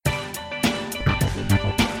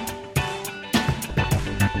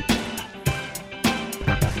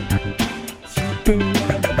Hello,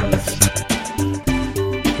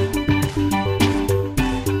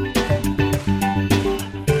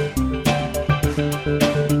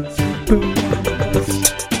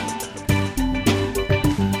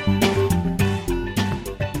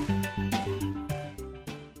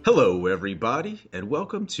 everybody, and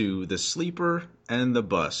welcome to The Sleeper and the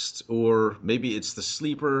Bust. Or maybe it's The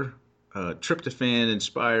Sleeper, tryptophan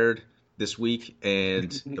inspired this week,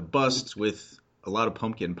 and The Bust with a lot of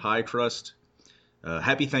pumpkin pie crust.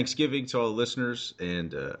 Happy Thanksgiving to all the listeners,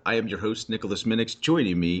 and I am your host, Nicholas Minix.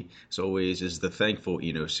 Joining me, as always, is the thankful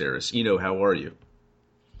Eno Saris. Eno, how are you?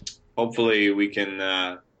 Hopefully we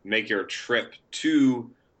can make your trip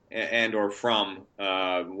to and or from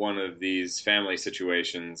one of these family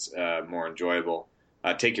situations more enjoyable.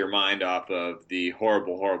 Take your mind off of the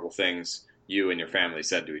horrible, horrible things you and your family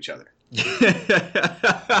said to each other.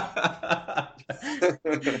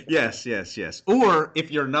 Yes. Or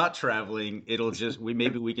if you're not traveling,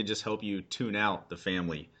 maybe we can just help you tune out the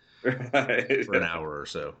family Right. for an hour or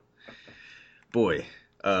so. Boy,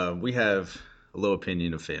 we have a low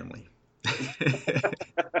opinion of family.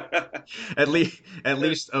 at least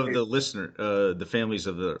of the families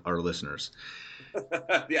of our listeners.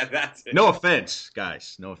 Yeah, that's it. No offense,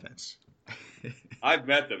 guys. No offense. I've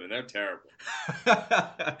met them and they're terrible.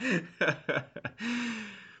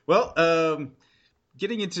 Well,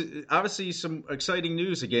 getting into obviously some exciting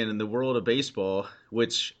news again in the world of baseball,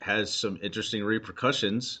 which has some interesting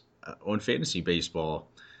repercussions on fantasy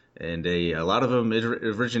baseball, and a lot of them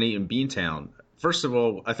originate in Beantown. First of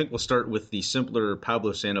all, I think we'll start with the simpler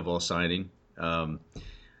Pablo Sandoval signing. I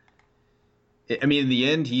mean, in the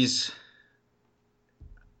end,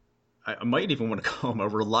 I might even want to call him a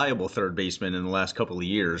reliable third baseman in the last couple of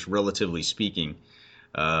years, relatively speaking.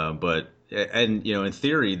 But in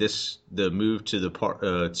theory, the move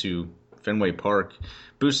to Fenway Park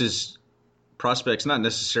boosts his prospects, not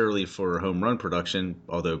necessarily for home run production,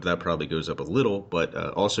 although that probably goes up a little, but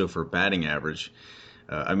also for batting average.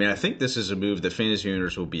 I think this is a move that fantasy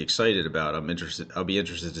owners will be excited about. I'll be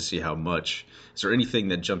interested to see how much. Is there anything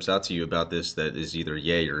that jumps out to you about this that is either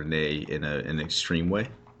yay or nay in an extreme way?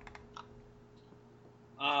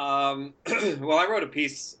 Well, I wrote a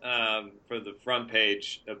piece for the front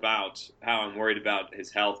page about how I'm worried about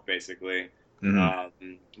his health, basically.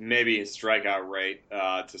 Mm-hmm. Maybe his strikeout rate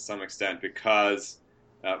to some extent, because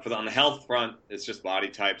on the health front, it's just body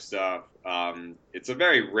type stuff. It's a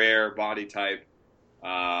very rare body type.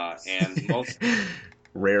 And most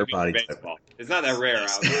rare body baseball. Type. It's not that rare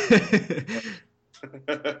out,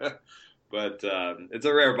 but it's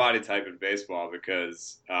a rare body type in baseball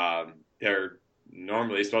because they're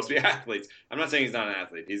normally supposed to be athletes. I'm not saying he's not an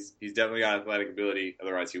athlete. He's definitely got athletic ability.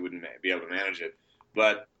 Otherwise, he wouldn't be able to manage it.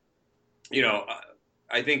 But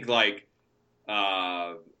I think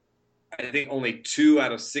I think only 2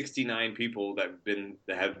 out of 69 people that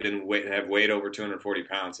have weighed over 240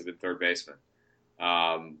 pounds have been third basemen.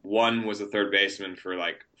 One was a third baseman for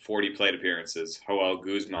 40 plate appearances, Joel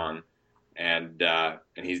Guzman, and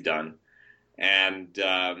he's done. And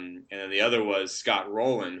then the other was Scott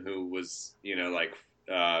Rowland, who was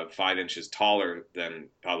 5 inches taller than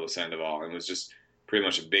Pablo Sandoval and was just pretty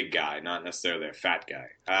much a big guy, not necessarily a fat guy.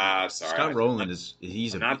 Sorry, Scott Rowland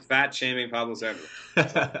I'm not fat shaming Pablo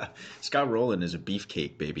Sandoval. Scott Rowland is a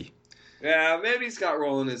beefcake, baby. Yeah, maybe Scott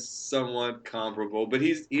Rowland is somewhat comparable, but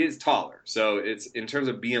he is taller. So it's in terms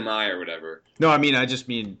of BMI or whatever. No, I just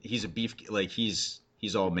mean he's a beef, he's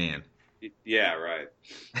all man. Yeah, right.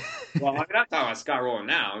 Well, I'm not talking about Scott Rowland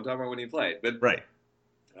now. I'm talking about when he played. But right.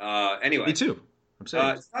 Anyway, me too. I'm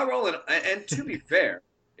saying Scott Rowland, and to be fair,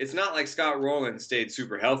 it's not like Scott Rowland stayed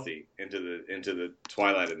super healthy into the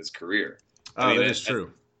twilight of his career. That is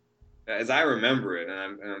true. As I remember it,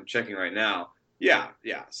 and I'm checking right now. Yeah.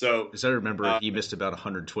 So as I remember, he missed about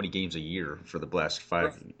 120 games a year for the last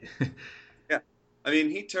 5. Yeah, I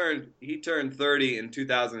mean he turned 30 in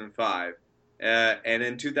 2005, and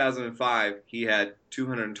in 2005 he had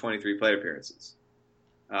 223 plate appearances,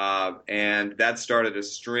 and that started a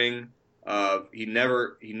string of he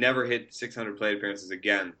never hit 600 plate appearances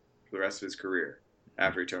again for the rest of his career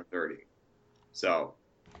after he turned 30. So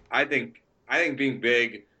I think being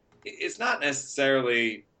big, it's not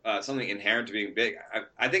necessarily something inherent to being big.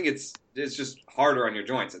 I think it's just harder on your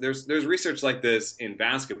joints. There's research like this in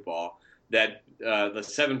basketball that the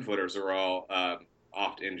 7-footers are all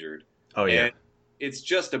oft injured. Oh yeah. And it's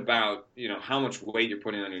just about how much weight you're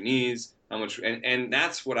putting on your knees, how much, and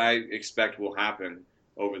that's what I expect will happen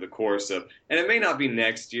over the course of. And it may not be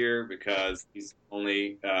next year because he's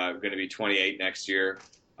only going to be 28 next year.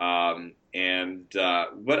 But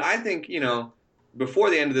I think before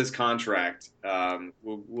the end of this contract,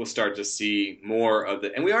 we'll start to see more of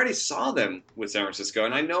the, and we already saw them with San Francisco.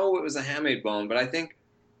 And I know it was a hamate bone, but I think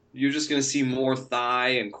you're just going to see more thigh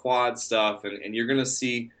and quad stuff, and you're going to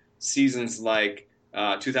see seasons like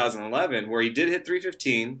 2011 where he did hit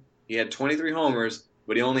 315, he had 23 homers,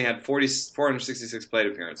 but he only had 466 plate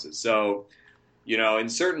appearances. So, in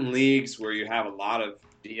certain leagues where you have a lot of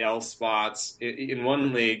DL spots, in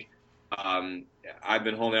one league, um, I've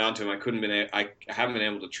been holding on to him. I haven't been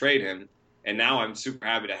able to trade him, and now I'm super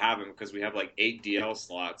happy to have him because we have like 8 DL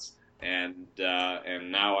slots, and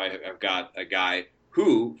now I've got a guy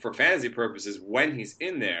who, for fantasy purposes, when he's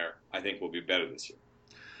in there, I think will be better this year.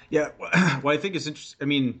 Yeah, well, I think it's interesting. I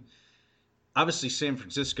mean, obviously, San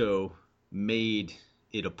Francisco made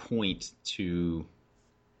it a point to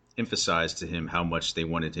emphasize to him how much they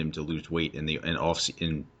wanted him to lose weight in off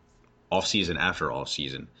season after off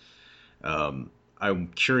season. I'm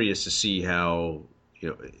curious to see how,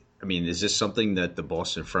 I mean, is this something that the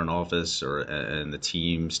Boston front office and the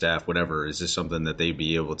team staff, whatever, is this something that they'd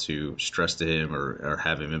be able to stress to him or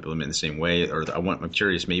have him implement in the same way? Or I'm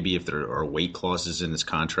curious maybe if there are weight clauses in his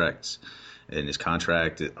contract.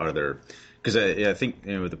 Are there? Because I think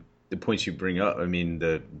the points you bring up. I mean,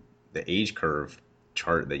 the age curve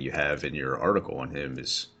chart that you have in your article on him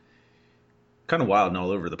is kind of wild and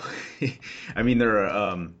all over the place. I mean, there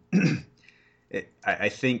are. I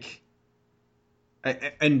think,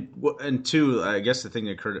 and two, I guess the thing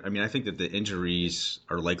that occurred. I mean, I think that the injuries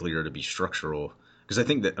are likelier to be structural because I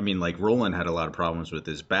think that, I mean, like Roland had a lot of problems with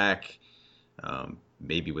his back,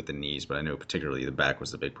 maybe with the knees, but I know particularly the back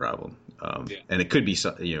was the big problem. Yeah. And it could be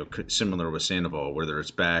similar with Sandoval, whether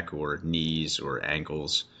it's back or knees or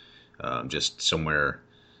ankles, just somewhere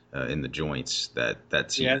in the joints that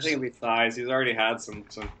seems. Yeah, I think it'll be thighs. He's already had some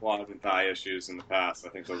quad and thigh issues in the past. I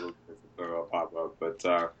think those will pop up, but.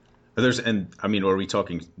 I mean, are we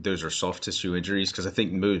talking? Those are soft tissue injuries because I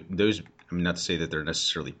think those. I mean, not to say that they're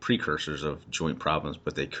necessarily precursors of joint problems,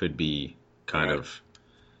 but they could be kind of.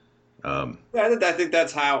 Yeah, I think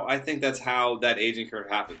that's how that aging curve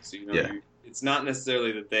happens. It's not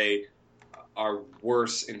necessarily that they are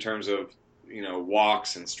worse in terms of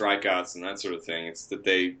walks and strikeouts and that sort of thing. It's that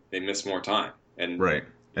they miss more time, and right,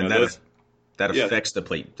 and that affects the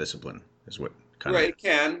plate discipline, is what. Right, it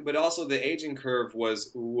can, but also the aging curve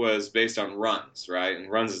was based on runs, right? And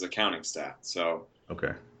runs is a counting stat. So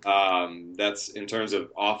okay, that's in terms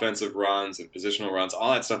of offensive runs and positional runs.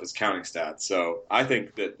 All that stuff is counting stats. So I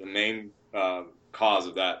think that the main cause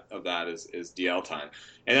of that is DL time,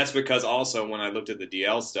 and that's because also when I looked at the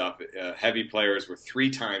DL stuff, heavy players were 3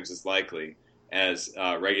 times as likely as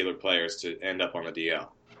regular players to end up on the DL.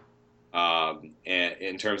 And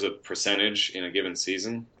in terms of percentage in a given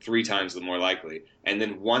season, 3 times the more likely. And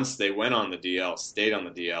then once they went on the DL, stayed on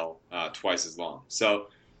the DL twice as long. So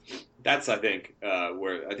that's, I think,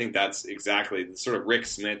 where I think that's exactly the sort of Rick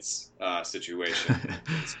Smith's situation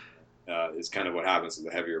is kind of what happens with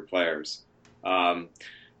the heavier players. But,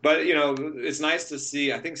 it's nice to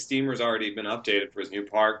see. I think Steamer's already been updated for his new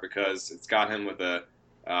park because it's got him with a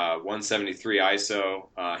 173 ISO.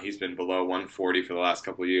 He's been below 140 for the last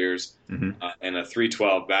couple of years, and a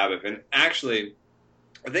 312 BABIP. And actually,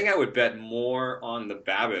 I think I would bet more on the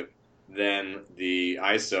BABIP than the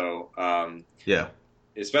ISO. Yeah.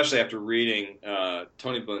 Especially after reading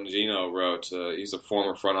Tony Bongino wrote. He's a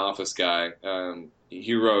former front office guy.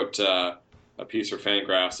 He wrote a piece for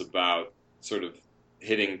Fangraphs about sort of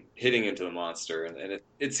hitting into the monster, and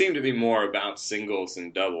it seemed to be more about singles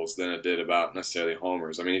and doubles than it did about necessarily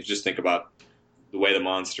homers. I mean, if you just think about the way the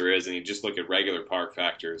monster is, and you just look at regular park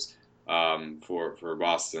factors for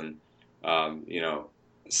Boston,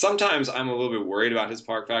 sometimes I'm a little bit worried about his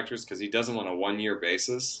park factors because he does them on a 1-year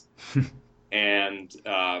basis, and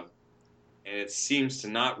it seems to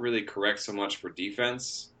not really correct so much for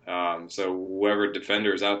defense. So whoever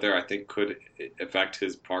defender is out there, I think could affect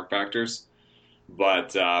his park factors.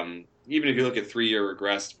 But even if you look at 3-year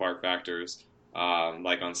regressed park factors,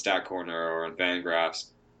 like on Stat Corner or on Fangraphs,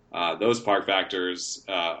 those park factors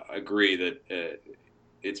agree that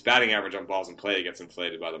its batting average on balls in play gets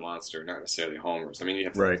inflated by the monster, not necessarily homers. I mean, you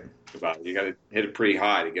have to think about it. You got to hit it pretty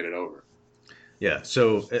high to get it over. Yeah.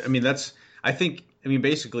 So I mean,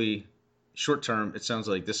 basically, short term, it sounds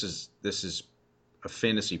like this is a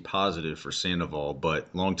fantasy positive for Sandoval, but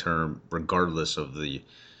long term, regardless of the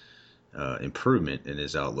improvement in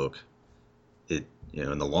his outlook, in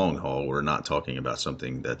the long haul, we're not talking about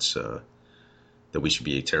something that's that we should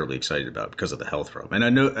be terribly excited about because of the health problem.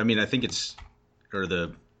 And I think it's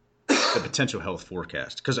the potential health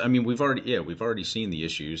forecast, because I mean we've already seen the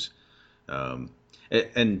issues, and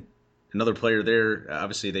another player there.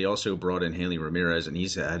 Obviously, they also brought in Hanley Ramirez, and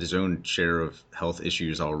he's had his own share of health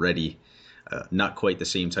issues already. Not quite the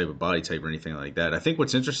same type of body type or anything like that. I think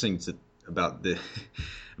what's interesting about the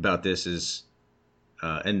about this is,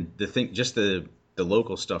 and the thing, just the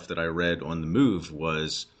local stuff that I read on the move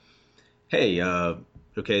was, hey,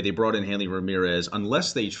 okay, they brought in Hanley Ramirez.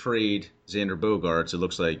 Unless they trade Xander Bogaerts, it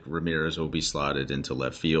looks like Ramirez will be slotted into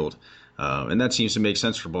left field, and that seems to make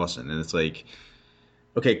sense for Boston. And it's like,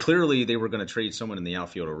 okay, clearly they were going to trade someone in the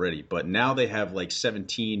outfield already, but now they have like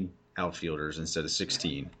 17 outfielders instead of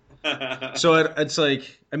 16. So it's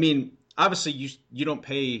like, I mean, obviously you don't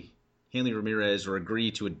pay Hanley Ramirez or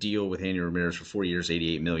agree to a deal with Hanley Ramirez for 4 years,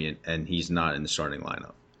 $88 million, and he's not in the starting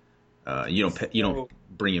lineup. You don't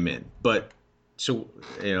bring him in, but so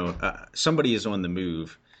somebody is on the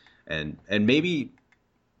move, and maybe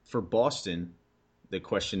for Boston, the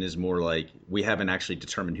question is more like we haven't actually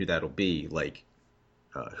determined who that'll be. Like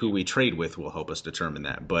who we trade with will help us determine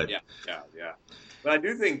that. But yeah. But I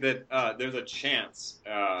do think that there's a chance,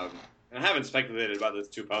 and I haven't speculated about this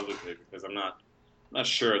too publicly because I'm not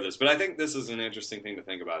sure of this, but I think this is an interesting thing to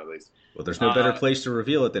think about at least. Well, there's no better place to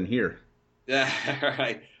reveal it than here. Yeah,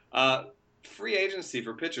 right. Free agency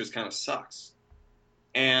for pitchers kind of sucks.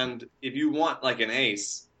 And if you want like an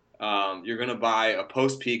ace, you're going to buy a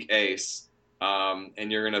post-peak ace,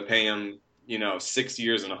 and you're going to pay him, 6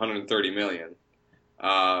 years and $130 million.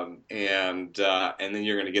 And then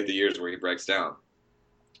you're going to get the years where he breaks down.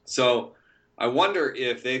 So I wonder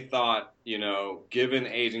if they thought, given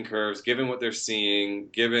aging curves, given what they're seeing,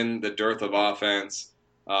 given the dearth of offense,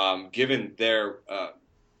 given their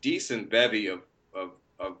decent bevy of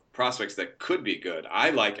prospects that could be good. I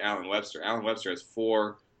like Alan Webster. Alan Webster has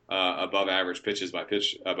 4 above average pitches by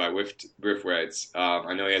whiff rates.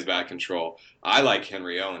 I know he has bat control. I like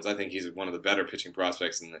Henry Owens. I think he's one of the better pitching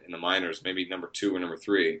prospects in the minors, maybe number 2 or number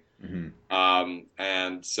 3. Mm-hmm.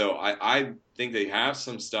 And so I think they have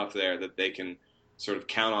some stuff there that they can sort of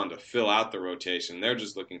count on to fill out the rotation. They're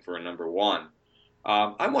just looking for a number 1.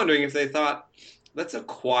 I'm wondering if they thought, let's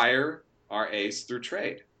acquire our ace through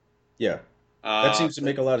trade. Yeah. That seems to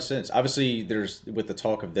make a lot of sense. Obviously, there's with the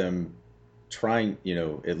talk of them trying,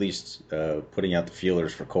 at least putting out the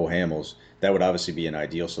feelers for Cole Hamels. That would obviously be an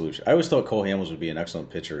ideal solution. I always thought Cole Hamels would be an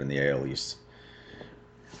excellent pitcher in the AL East.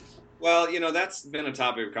 Well, that's been a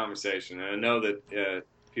topic of conversation, and I know that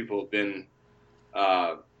people have been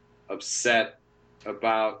upset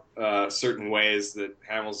about certain ways that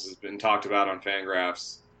Hamels has been talked about on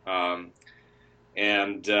Fangraphs,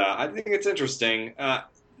 and I think it's interesting.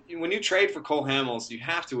 When you trade for Cole Hamels, you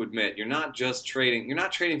have to admit you're not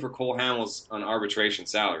trading for Cole Hamels on arbitration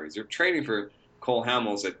salaries. You're trading for Cole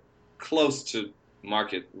Hamels at close to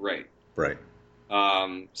market rate. Right.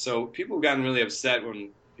 So people have gotten really upset when,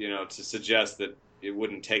 to suggest that it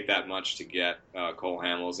wouldn't take that much to get Cole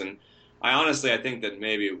Hamels. And I think that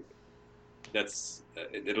maybe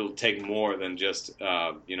it'll take more than just,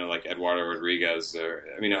 like Eduardo Rodriguez.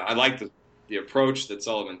 I like the approach that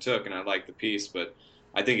Sullivan took, and I like the piece, but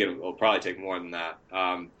I think it'll probably take more than that.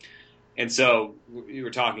 And so you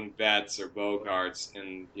were talking Betts or Bogaerts,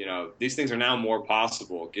 and these things are now more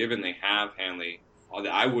possible given they have Hanley.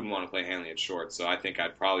 I wouldn't want to play Hanley at short, so I think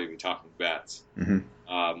I'd probably be talking Betts. Mm-hmm.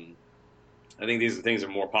 I think these things are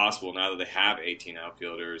more possible now that they have 18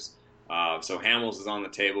 outfielders. So Hamels is on the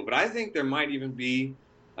table, but I think there might even be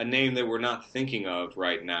a name that we're not thinking of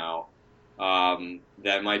right now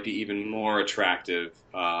that might be even more attractive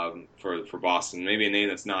for Boston. Maybe a name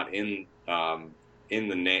that's not in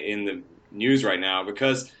the news right now.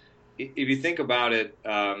 Because if you think about it,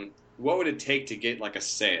 what would it take to get like a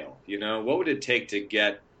Sale? What would it take to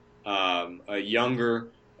get a younger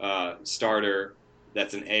starter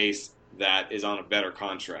that's an ace that is on a better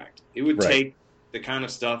contract? It would take the kind of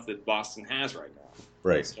stuff that Boston has right now.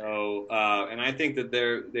 Right. So, and I think that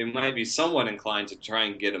they might be somewhat inclined to try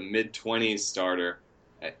and get a mid-20s starter.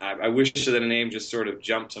 I wish that a name just sort of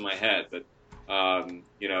jumped to my head, but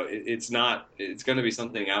it's not. It's going to be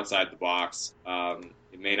something outside the box.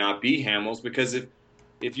 It may not be Hamels, because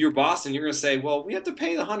if you're Boston, you're going to say, well, we have to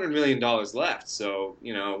pay the $100 million left, so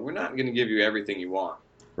we're not going to give you everything you want.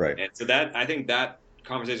 Right. And so I think that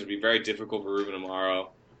conversation would be very difficult for Ruben Amaro.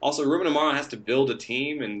 Also, Ruben Amaro has to build a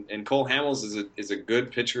team, and Cole Hamels is a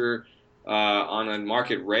good pitcher on a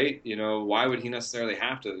market rate. Why would he necessarily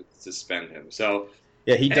have to suspend him? So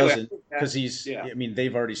yeah, he doesn't, because he's. Yeah. I mean,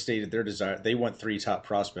 they've already stated their desire. They want 3 top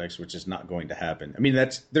prospects, which is not going to happen. I mean,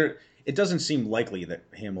 that's there. It doesn't seem likely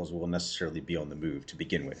that Hamels will necessarily be on the move to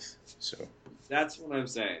begin with. So That's what I'm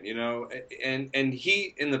saying, and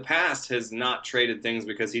he in the past has not traded things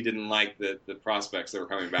because he didn't like the prospects that were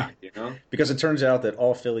coming back. Because it turns out that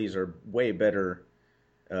all Phillies are way better,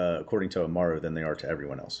 according to Amaro, than they are to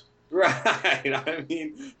everyone else. Right. I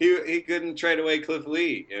mean, he couldn't trade away Cliff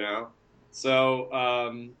Lee. So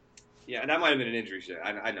yeah, that might have been an injury shit.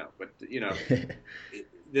 I know, but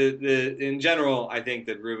the in general, I think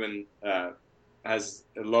that Ruben has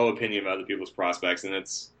a low opinion of other people's prospects, and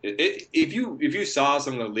if you saw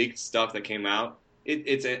some of the leaked stuff that came out,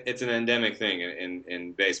 it's an endemic thing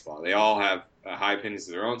in baseball. They all have high opinions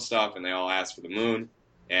of their own stuff, and they all ask for the moon.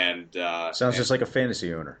 And Sounds just like a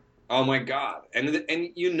fantasy owner. oh my God! And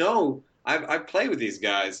I've played with these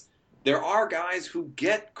guys. There are guys who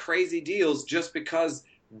get crazy deals just because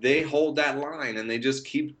they hold that line and they just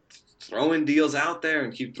keep throwing deals out there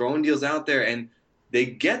and keep throwing deals out there, and they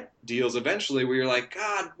get deals eventually where you're like,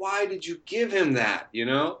 God, why did you give him that?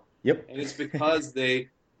 Yep. And it's because they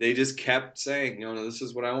just kept saying, no, this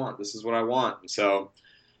is what I want. This is what I want. And so,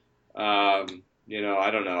 I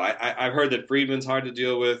don't know. I've heard that Friedman's hard to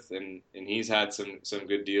deal with, and he's had some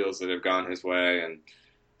good deals that have gone his way, and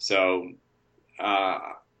so.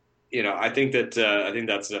 I think that's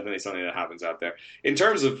definitely something that happens out there. In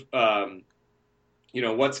terms of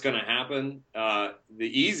what's going to happen, the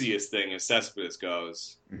easiest thing as Cespedes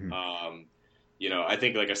goes. Mm-hmm. I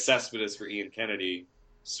think like a Cespedes for Ian Kennedy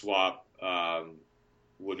swap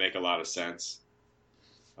would make a lot of sense.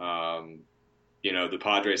 The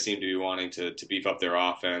Padres seem to be wanting to beef up their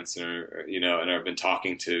offense, and have been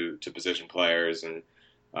talking to position players, and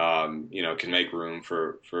can make room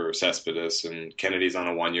for Cespedes, and Kennedy's on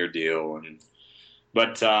a 1-year deal,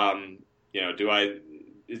 but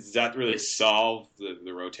does that really solve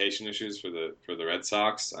the rotation issues for the Red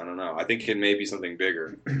Sox? I don't know. I think it may be something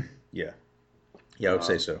bigger. Yeah, I would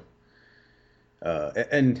say so.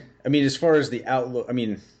 And I mean, as far as the outlook, I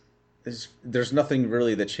mean, there's nothing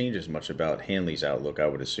really that changes much about Hanley's outlook, I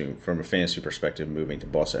would assume, from a fantasy perspective, moving to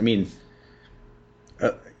Boston. I mean,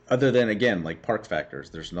 other than, again, like park factors,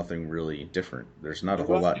 there's nothing really different. There's not a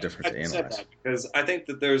whole lot different to analyze. Because I think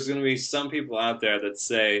that there's going to be some people out there that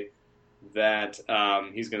say that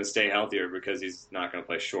he's going to stay healthier because he's not going to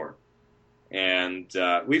play short. And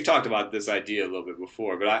we've talked about this idea a little bit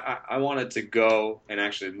before, but I wanted to go and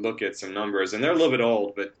actually look at some numbers, and they're a little bit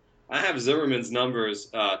old, but I have Zimmerman's numbers,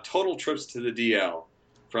 total trips to the DL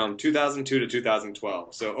from 2002 to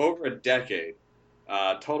 2012. So over a decade,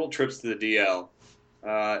 total trips to the DL.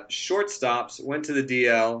 Shortstops went to the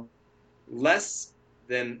DL less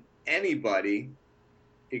than anybody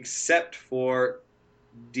except for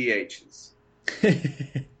DHs.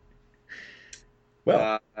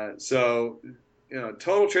 Well,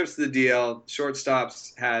 total trips to the DL,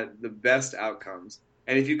 shortstops had the best outcomes.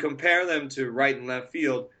 And if you compare them to right and left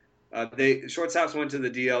field, shortstops went to the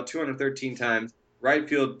DL 213 times, right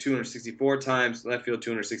field 264 times, left field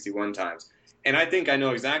 261 times. And I think I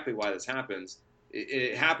know exactly why this happens.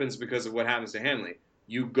 It happens because of what happens to Hanley.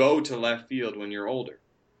 You go to left field when you're older.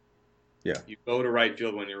 Yeah. You go to right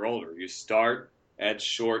field when you're older. You start at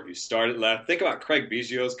short. You start at left. Think about Craig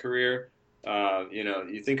Biggio's career.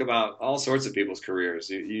 You think about all sorts of people's careers.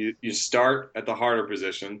 You start at the harder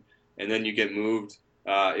position, and then you get moved.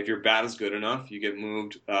 If your bat is good enough, you get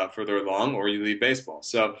moved further along, or you leave baseball.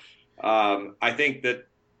 So I think that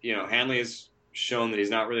Hanley has shown that he's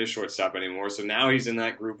not really a shortstop anymore. So now he's in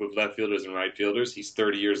that group of left fielders and right fielders. He's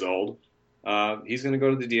 30 years old. He's going to go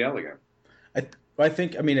to the DL again. I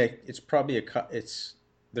think. I mean, it's probably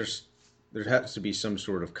there has to be some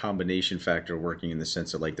sort of combination factor working in the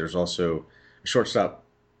sense that, like, there's also a shortstop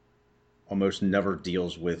almost never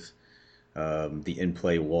deals with the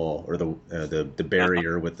in-play wall or the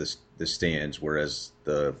barrier with the stands, whereas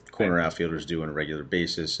the corner outfielders do on a regular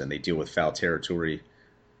basis, and they deal with foul territory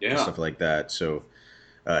and stuff like that. So,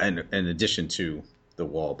 and in addition to the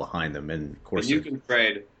wall behind them, and of course, and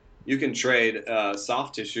you can trade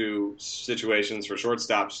soft tissue situations for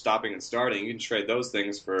shortstops stopping and starting. You can trade those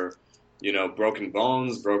things for broken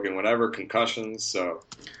bones, broken whatever, concussions. So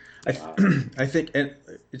I think, and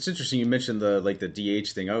it's interesting you mentioned the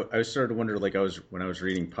DH thing. I started to wonder, when I was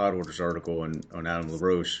reading Podwater's article on Adam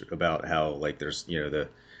LaRoche about how there's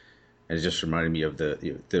and it just reminded me of the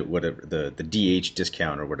DH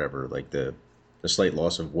discount or whatever, the slight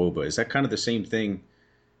loss of WOBA. Is that kind of the same thing?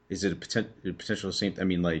 Is it a potential same? I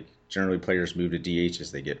mean, generally players move to DH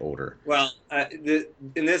as they get older. Well,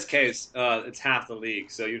 in this case, it's half the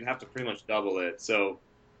league, so you'd have to pretty much double it. So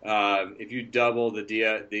if you double the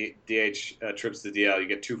DH trips to DL, you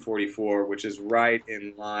get 244, which is right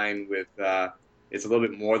in line with. It's a little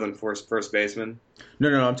bit more than first baseman.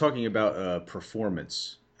 No, I'm talking about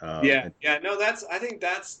performance. Yeah. No, I think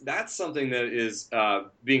that's something that is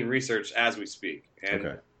being researched as we speak. And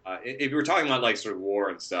Okay. if we're talking about like sort of war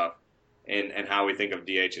and stuff, and how we think of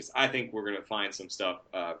DHs, I think we're going to find some stuff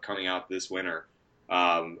coming out this winter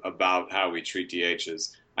about how we treat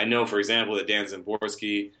DHs. I know, for example, that Dan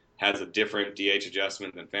Szymborski has a different DH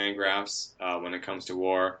adjustment than Fangraphs when it comes to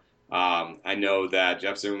WAR. I know that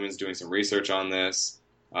Jeff Zimmerman's doing some research on this,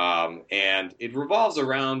 and it revolves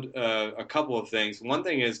around a couple of things. One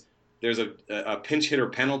thing is there's a pinch hitter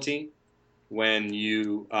penalty when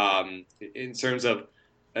you, in terms of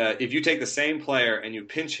if you take the same player and you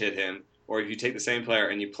pinch hit him, or if you take the same player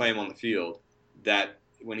and you play him on the field, that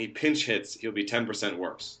when he pinch hits, he'll be 10%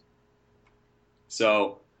 worse.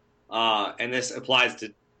 So, and this applies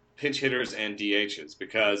to pinch hitters and DHs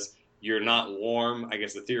because you're not warm. I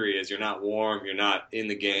guess the theory is you're not warm, you're not in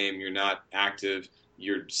the game, you're not active,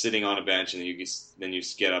 you're sitting on a bench, and then you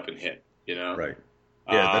get up and hit. You know, Right.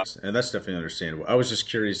 Yeah, that's definitely understandable. I was just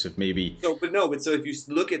curious if maybe. So if you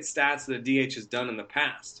look at stats that a DH has done in the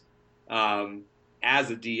past, as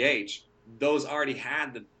a DH, those already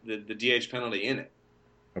had the DH penalty in it.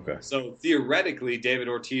 Okay. So theoretically, David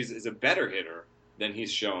Ortiz is a better hitter than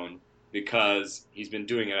he's shown because he's been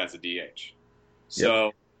doing it as a DH.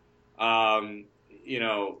 So, you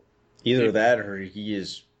know, either that or he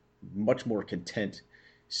is much more content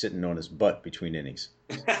sitting on his butt between innings.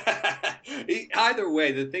 Either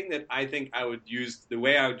way, the thing that I think the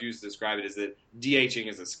way I would use to describe it is that DHing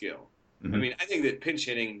is a skill. Mm-hmm. I mean, I think that pinch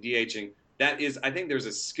hitting, DHing, I think there's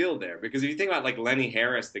a skill there because if you think about like Lenny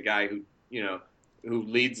Harris, the guy who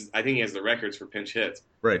leads, I think he has the records for pinch hits.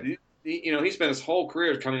 Right. He spent his whole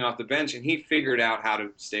career coming off the bench and he figured out how to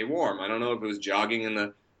stay warm. I don't know if it was jogging in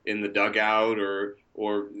the dugout or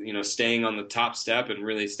staying on the top step and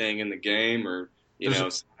really staying in the game or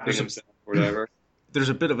stopping himself or whatever. There's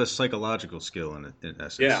a bit of a psychological skill in it, in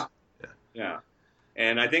essence. Yeah.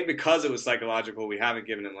 And I think because it was psychological, we haven't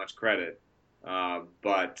given it much credit.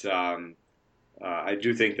 But I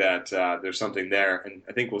do think that there's something there, and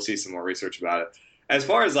I think we'll see some more research about it. As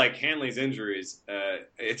far as like Hanley's injuries,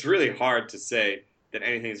 it's really hard to say that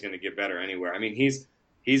anything's going to get better anywhere. I mean, he's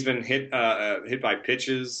been hit by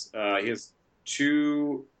pitches. He has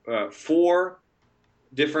 4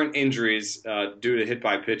 different injuries due to hit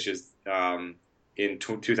by pitches in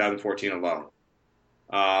 2014 alone.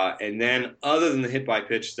 And then other than the hit by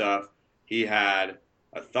pitch stuff, he had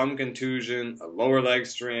a thumb contusion, a lower leg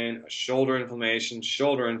strain, a shoulder inflammation,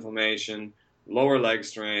 lower leg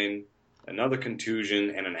strain, another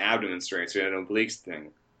contusion, and an abdomen strain. So he had an obliques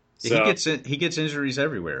thing. So, he gets injuries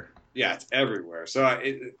everywhere. Yeah, it's everywhere. So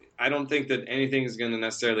I don't think that anything is going to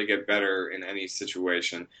necessarily get better in any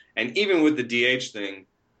situation. And even with the DH thing,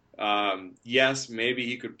 yes, maybe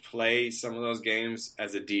he could play some of those games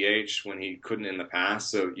as a DH when he couldn't in the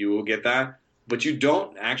past. So you will get that. But you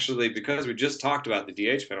don't actually, because we just talked about the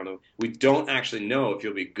DH penalty, we don't actually know if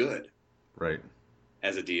he'll be good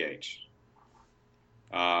as a DH.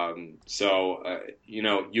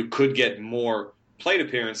 You could get more plate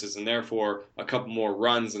appearances and therefore a couple more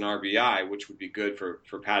runs in RBI, which would be good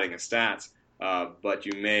for padding his stats. But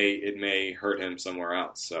it may hurt him somewhere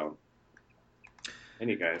else. So,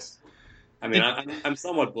 anyways, I mean, I'm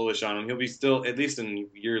somewhat bullish on him. He'll be still, at least in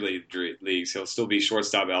yearly leagues, he'll still be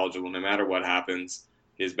shortstop eligible no matter what happens.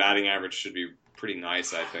 His batting average should be pretty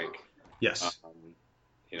nice, I think. Yes.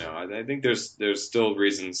 I think there's still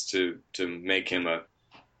reasons to make him a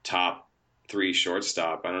top 3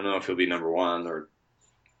 shortstop. I don't know if he'll be number 1 or.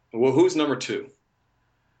 Well, who's number 2?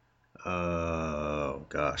 Oh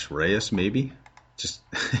gosh, Reyes maybe. Just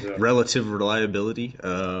relative reliability.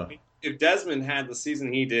 If Desmond had the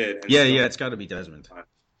season he did, it's got to be Desmond.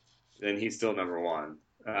 Then he's still number 1.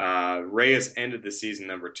 Reyes ended the season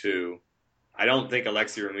number 2. I don't think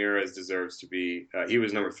Alexi Ramirez deserves to be. He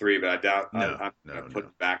was number 3, but I doubt I'm going to put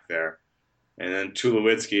him back there. And then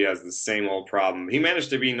Tulowitzki has the same old problem. He managed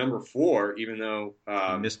to be number 4, even though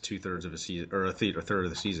he missed 2/3 of a season, or a third of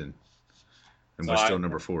the season, and we're still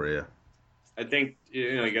number 4. Yeah, I think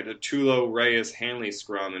you got the Tulo, Reyes, Hanley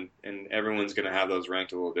scrum, and everyone's going to have those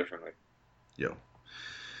ranked a little differently.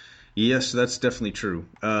 Yes, that's definitely true.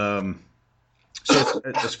 So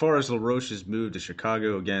as far as LaRoche's move to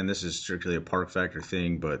Chicago, again, this is strictly a park factor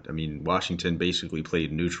thing. But I mean, Washington basically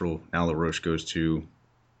played neutral. Now LaRoche goes to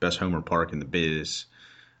best homer park in the biz.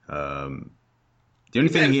 The only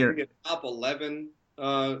thing here, get top 11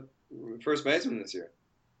 first baseman this year.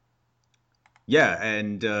 Yeah,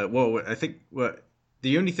 and I think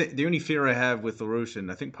the only fear I have with LaRoche,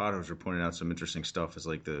 and I think Pothoser pointed out some interesting stuff, is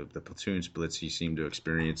like the platoon splits he seemed to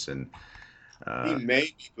experience, and He may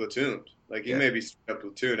be platooned. Like he Yeah, may be straight up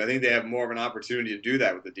platooned. I think they have more of an opportunity to do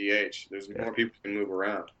that with the DH. There's yeah, more people who can move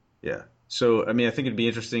around. yeah. So I mean, I think it'd be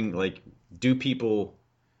interesting. Like, do people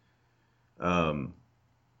um,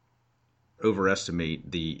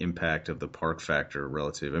 overestimate the impact of the park factor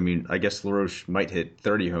relative? I mean, I guess LaRoche might hit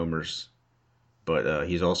 30 homers, but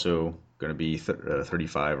he's also going to be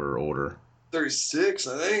 35 or older. 36,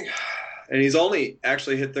 I think. And he's only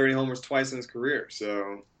actually hit 30 homers twice in his career.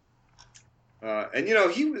 So, and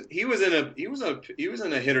he was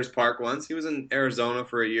in a hitter's park once. He was in Arizona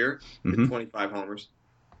for a year, hit Hmm. 25 homers.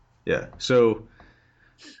 Yeah. So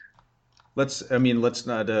let's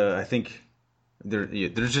not. I think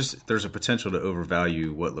there's a potential to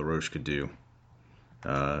overvalue what LaRoche could do,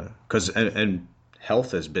 because and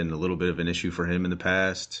health has been a little bit of an issue for him in the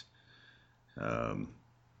past. Um,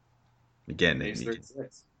 again, And he's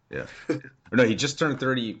 36. yeah. Or no, he just turned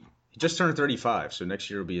 30. He just turned 35, so next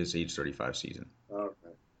year will be his age 35 season. Okay.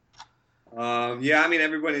 Yeah, I mean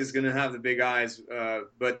everybody's going to have the big eyes,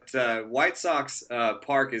 but White Sox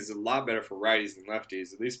park is a lot better for righties than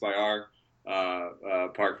lefties, at least by our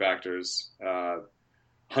park factors.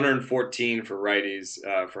 114 for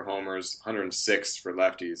righties for homers, 106 for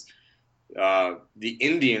lefties. The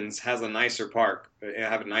Indians has a nicer park,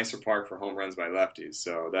 have a nicer park for home runs by lefties,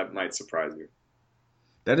 so that might surprise you.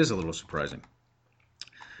 That is a little surprising.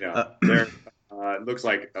 Yeah, Uh, they're it looks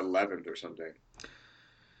like 11th or something.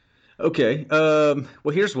 okay. Well,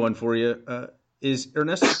 here's one for you. Is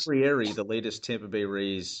Ernesto Frieri the latest Tampa Bay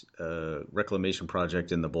Rays reclamation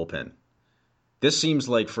project in the bullpen? This seems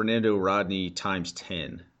like Fernando Rodney times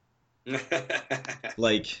 10.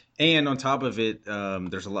 Like, and on top of it,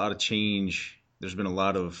 there's a lot of change. There's been a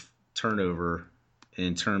lot of turnover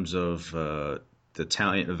in terms of the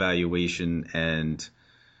talent evaluation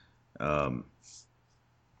um,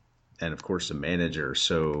 and of course the manager.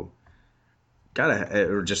 So gotta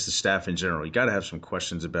or just the staff in general. You gotta have some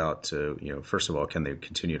questions about first of all, can they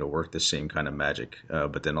continue to work the same kind of magic?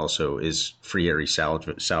 But then also, is Frieri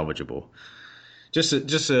salvageable?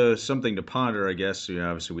 Just something to ponder, I guess.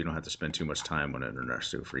 Obviously, we don't have to spend too much time on it,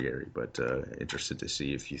 Ernesto Frieri, but interested to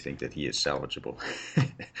see if you think that he is salvageable.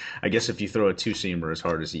 I guess if you throw a two seamer as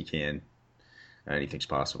hard as he can, anything's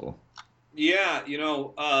possible. Yeah,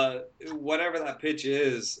 whatever that pitch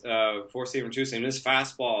is, four seam or two seam, this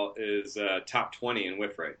fastball is top 20 in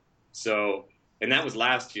whiff rate. So, and that was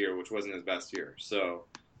last year, which wasn't his best year. So,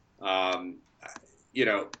 um, you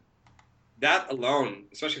know, that alone,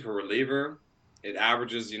 especially for a reliever, it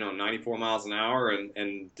averages 94 miles an hour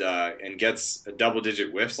and gets a double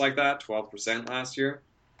digit whiffs like that, 12% last year.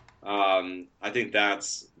 I think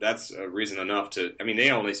that's a reason enough to. I mean,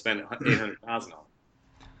 they only spent 800,000 on it.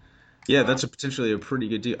 Yeah, that's potentially a pretty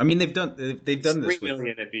good deal. I mean, they've It's done three this with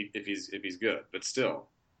million if he's good, but still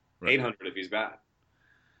right. 800 if he's bad.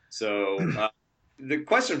 So the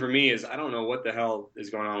question for me is I don't know what the hell is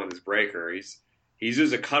going on with his breaker. He's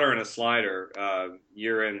used a cutter and a slider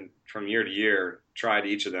from year to year. Tried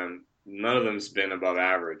each of them. None of them's been above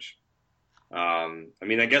average. I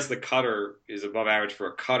mean, I guess the cutter is above average for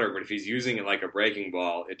a cutter, but if he's using it like a breaking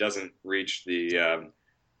ball, it doesn't reach the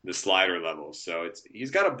slider level. So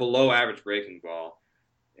he's got a below average breaking ball,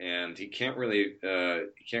 and he can't really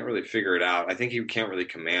figure it out. I think he can't really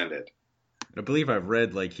command it. I believe I've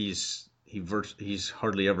read like he's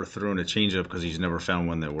hardly ever thrown a changeup because he's never found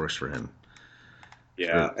one that works for him.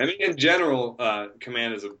 Yeah, Or I mean, in general,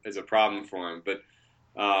 command is a problem for him. But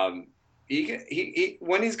he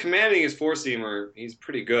when he's commanding his four seamer, he's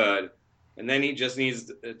pretty good. And then he just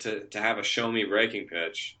needs to have a show me breaking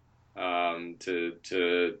pitch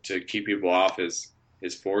to keep people off his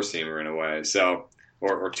four seamer in a way. So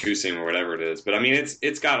or two seam or whatever it is. But I mean,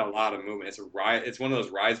 it's got a lot of movement. It's one of those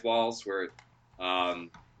rise balls where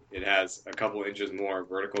it has a couple inches more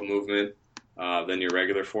vertical movement than your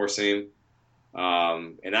regular four seam.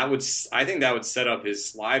 And I think that would set up his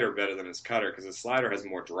slider better than his cutter because his slider has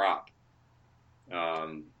more drop.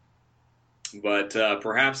 Um, but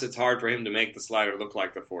perhaps it's hard for him to make the slider look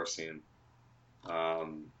like the four seam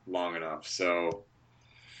long enough. So,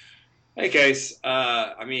 hey, Case,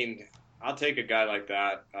 I mean, I'll take a guy like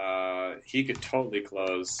that. He could totally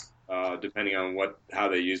close depending on how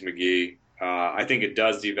they use McGee. I think it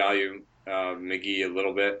does devalue McGee a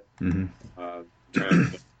little bit. mm-hmm. In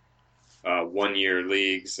terms of 1 year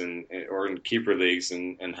leagues or in keeper leagues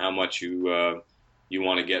and how much you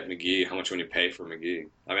want to get McGee, how much you want to pay for McGee.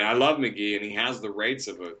 I mean, I love McGee and he has the rates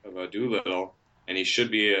of a Doolittle and he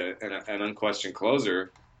should be an unquestioned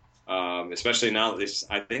closer, especially now that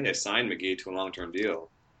I think they signed McGee to a long-term deal.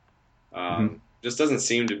 Mm-hmm. Just doesn't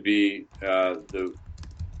seem to be the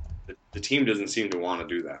team doesn't seem to want to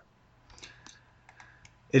do that.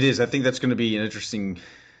 It is. I think that's going to be an interesting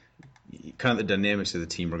kind of the dynamics of the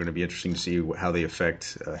team are going to be interesting to see how they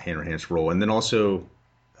affect Hanrahan's role, and then also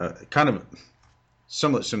kind of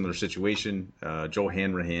somewhat similar situation. Joel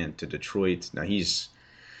Hanrahan to Detroit. Now he's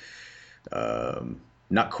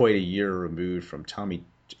not quite a year removed from Tommy,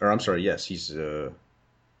 or I'm sorry, yes, he's a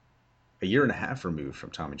year and a half removed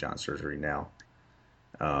from Tommy John surgery now.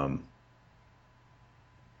 Um,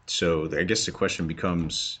 so I guess the question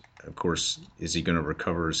becomes, of course, is he going to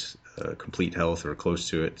recover his complete health or close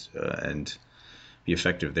to it and be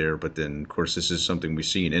effective there? But then, of course, this is something we've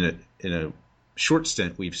seen in a short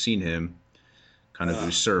stint. We've seen him kind of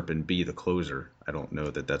usurp and be the closer. I don't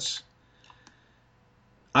know that that's.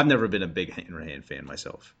 I've never been a big Hanrahan fan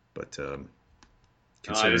myself, but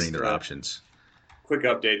considering their options. Quick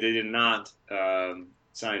update: they did not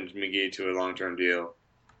sign McGee to a long-term deal,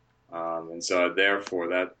 and so therefore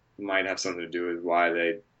that might have something to do with why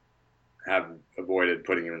they have avoided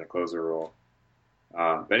putting him in the closer role.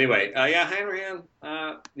 But anyway, yeah, Hanrahan.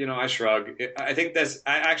 I shrug. I think that's.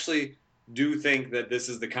 I actually do think that this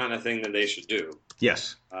is the kind of thing that they should do.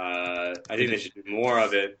 Yes. I think they should do more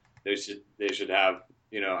of it. They should have.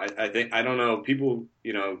 I think I don't know. People,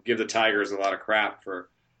 give the Tigers a lot of crap for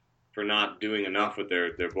not doing enough with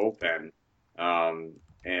their bullpen.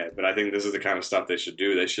 But I think this is the kind of stuff they should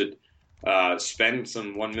do. They should spend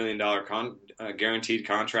some $1 million guaranteed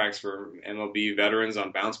contracts for MLB veterans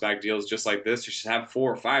on bounce back deals just like this. You should have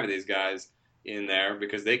 4 or 5 of these guys in there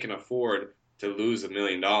because they can afford to lose $1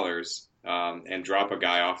 million and drop a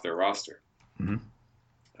guy off their roster. Mm-hmm.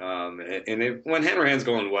 When Hanrahan's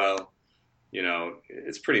going well,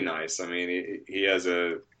 it's pretty nice. I mean, he has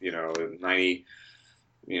a 90,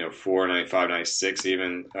 4, 95, 96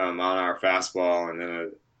 even on our fastball, and then a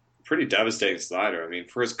pretty devastating slider. I mean,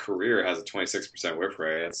 for his career, it has a 26% whiff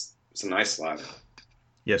rate. It's a nice slider.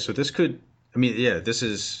 Yeah, so this could. I mean, yeah, this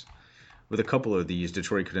is with a couple of these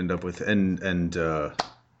Detroit could end up with, and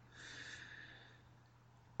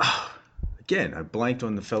again, I blanked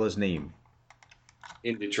on the fella's name.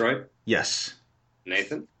 In Detroit? Yes.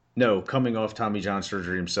 Nathan? No, coming off Tommy John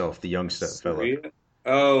surgery himself, the young fella.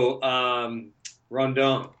 Oh,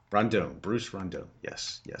 Rondon. Bruce Rondon.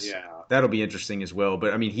 Yes. Yeah. That'll be interesting as well.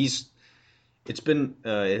 But I mean, it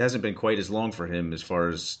hasn't been quite as long for him as far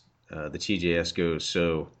as the TJS goes.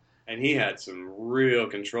 So. And he had some real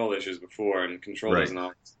control issues before, and control doesn't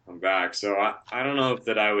always come back. So I don't know if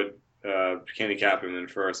that I would handicap him in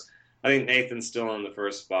first. I think Nathan's still on the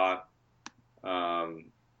first spot.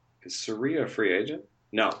 Is Soria a free agent?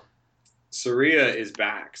 No. Soria is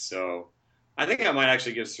back, so I think I might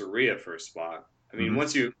actually give Soria first spot. I mean,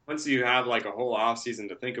 once you have like a whole off season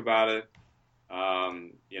to think about it, I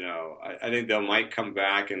think they might come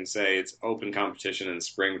back and say it's open competition in the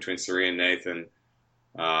spring between Soria and Nathan,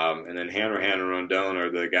 and then Hanrahan and Rondon are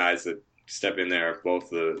the guys that step in there if both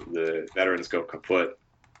the veterans go kaput.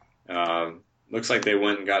 Looks like they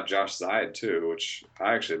went and got Josh Zide too, which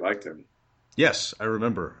I actually liked him. Yes, I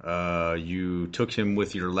remember. You took him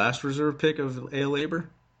with your last reserve pick of A.L. Aber?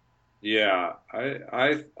 Yeah,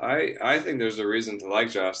 I think there's a reason to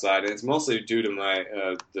like Josh Zide, and it's mostly due to my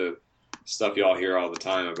the stuff y'all hear all the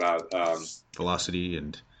time about velocity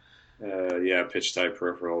and pitch type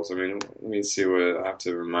peripherals. I mean, let me see what I have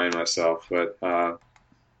to remind myself, but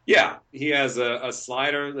yeah, he has a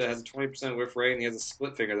slider that has a 20% whiff rate, and he has a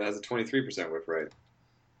split finger that has a 23% whiff rate.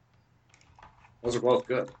 Those are both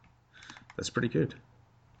good. That's pretty good.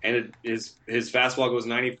 And his fastball goes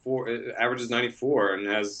 94, averages 94, and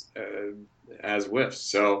has whiffs.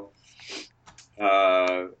 So,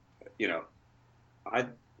 I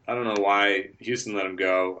don't know why Houston let him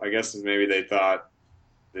go. I guess maybe they thought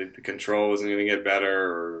the control wasn't going to get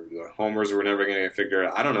better, or the homers were never going to get figured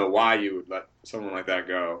out. I don't know why you would let someone like that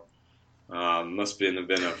go. Must have been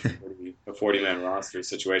a 40-man roster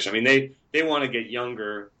situation. I mean, they want to get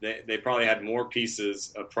younger. They probably had more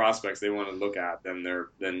pieces of prospects they want to look at than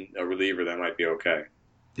a reliever that might be okay.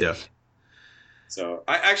 Yeah. So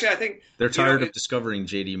I think they're tired of discovering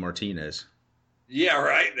JD Martinez. Yeah,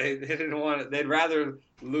 right. They didn't want it. They'd rather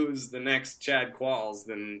lose the next Chad Qualls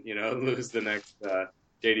than lose the next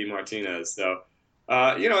JD Martinez. So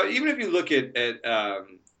even if you look at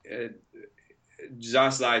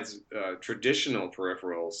Josh Zide's traditional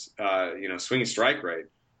peripherals, swinging strike rate,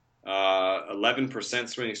 11%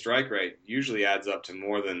 swinging strike rate usually adds up to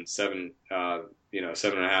more than 7.5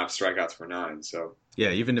 strikeouts per 9. So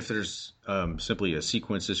yeah, even if there's simply a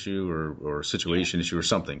sequence issue or situation issue or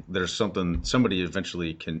something, there's somebody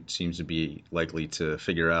eventually seems to be likely to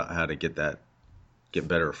figure out how to get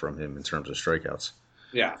better from him in terms of strikeouts.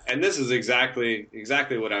 Yeah, and this is exactly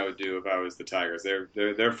what I would do if I was the Tigers.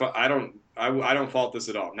 I don't fault this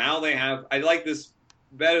at all. Now they have I like this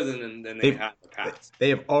better than they They've had in the past. they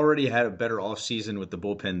have already had a better offseason with the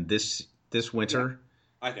bullpen this Yeah, winter,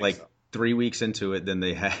 I think like so. 3 weeks into it than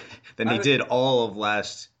they had than they I, did all of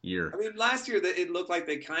last year. I mean, last year it looked like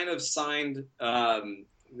they kind of signed.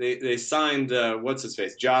 They signed what's his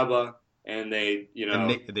face Jabba, and they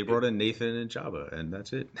And they brought in Nathan and Jabba, and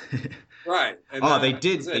that's it. right, and Oh, that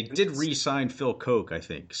was they it. And did re-sign Phil Koch, I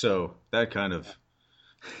think. So that kind of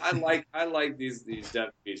I like these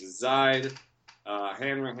depth pieces. Zide,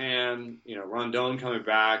 Hanrahan, Rondon coming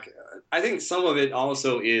back. I think some of it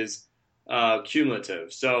also is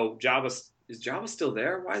cumulative. So Jabba still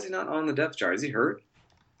there? Why is he not on the depth chart? Is he hurt?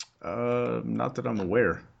 not that I'm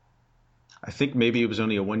aware. I think maybe it was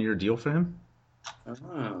only a 1 year deal for him.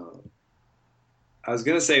 Oh. I was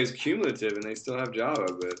gonna say it was cumulative and they still have Java,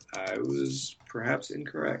 but I was perhaps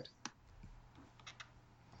incorrect.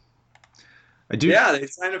 I do. Yeah, they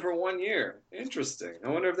signed him for 1 year. Interesting. I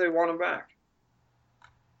wonder if they want him back.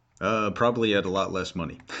 Probably at a lot less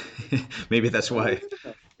money. Maybe that's Well, they why. did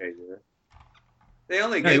okay here. They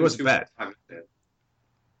only No, he gave him wasn't two more bad. times.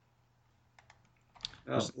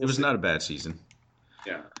 Oh, It we'll was see. not a bad season,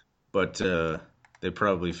 Yeah. but they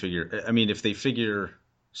probably figure. I mean, if they figure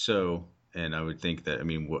so, and I would think that. I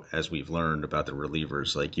mean, as we've learned about the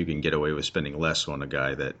relievers, like you can get away with spending less on a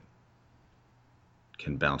guy that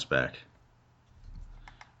can bounce back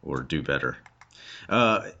or do better.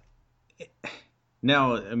 Uh,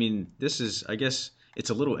 Now, I mean, this is, I guess,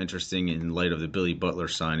 it's a little interesting in light of the Billy Butler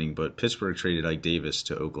signing, but Pittsburgh traded Ike Davis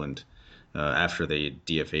to Oakland after they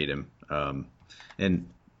DFA'd him. And,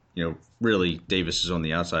 really, Davis is on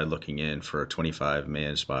the outside looking in for a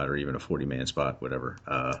 25-man spot or even a 40-man spot, whatever.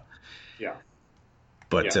 Yeah.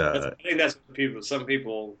 But Yeah. I think that's what some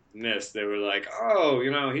people miss. They were like, oh,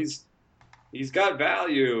 he's got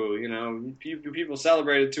value. People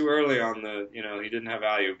celebrated too early on he didn't have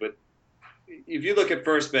value. But if you look at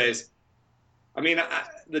first base, I mean,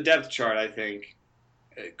 the depth chart, I think,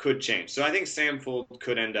 it could change. So I think Samford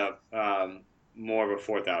could end up more of a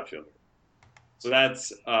fourth outfielder. So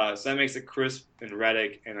that makes it Crisp and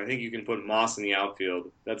Reddick, and I think you can put Moss in the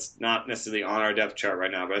outfield. That's not necessarily on our depth chart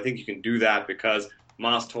right now, but I think you can do that because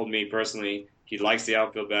Moss told me personally he likes the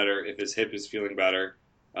outfield better. If his hip is feeling better,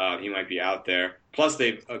 he might be out there. Plus,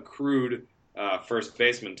 they've accrued first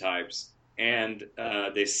baseman types, and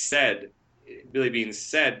they said Billy Beane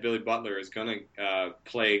said Billy Butler is going to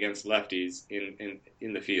play against lefties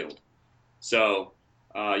in the field. So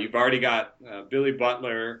you've already got Billy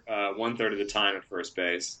Butler 1/3 of the time at first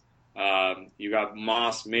base. You got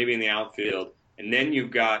Moss maybe in the outfield, and then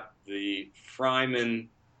you've got the Fryman,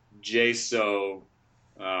 Jaso,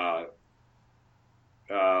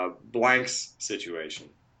 Blanks situation,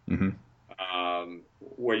 mhm,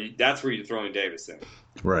 that's where you're throwing Davis in.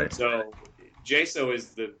 right. So Jaso is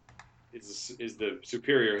the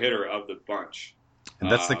superior hitter of the bunch.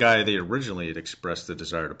 And that's the guy they originally had expressed the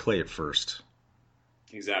desire to play at first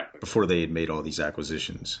Exactly. before they had made all these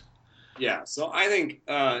acquisitions. Yeah, so I think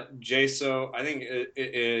Jaso. I think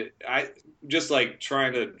I just like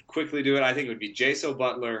trying to quickly do it. I think it would be Jaso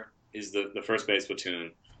Butler is the first base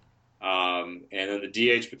platoon, and then the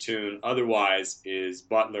DH platoon. Otherwise, is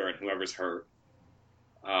Butler and whoever's hurt.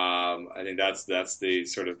 I think that's the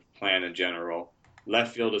sort of plan in general.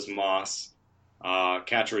 Left field is Moss,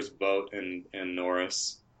 catcher is Boat and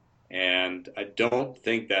Norris, and I don't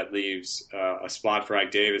think that leaves a spot for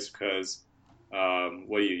Ike Davis because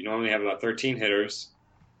what do you normally have about 13 hitters,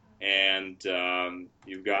 and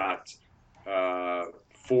you've got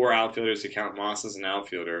four outfielders to count Moss as an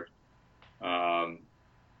outfielder. Um,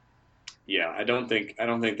 yeah, I don't think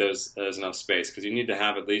there's enough space because you need to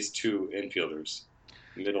have at least two infielders,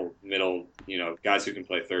 middle, guys who can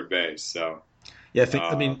play third base. So. Yeah, I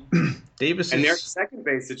Uh, mean, Davis and their is. second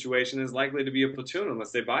base situation is likely to be a platoon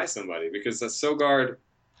unless they buy somebody because Sogard,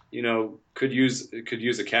 could use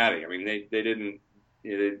a caddy. I mean, they didn't,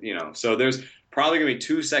 So there's probably going to be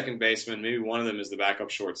two second basemen. Maybe one of them is the backup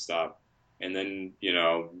shortstop, and then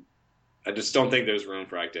I just don't think there's room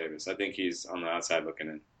for Ike Davis. I think he's on the outside looking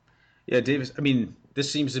in. Yeah, Davis. I mean,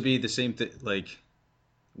 this seems to be the same thing. Like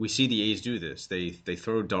we see the A's do this. They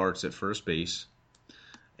throw darts at first base,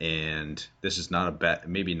 and this is not a bad,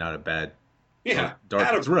 maybe not a bad Yeah,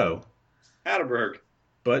 dart to throw, Hatterberg.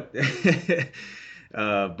 but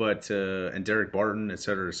and Derek Barton, et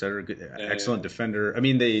cetera, et cetera. Excellent defender. I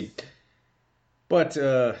mean but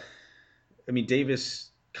I mean Davis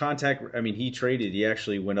contact. I mean he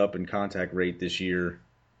actually went up in contact rate this year.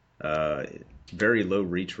 Very low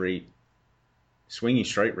reach rate. swinging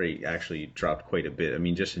strike rate actually dropped quite a bit. I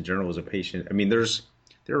mean, just in general as a patient, I mean, there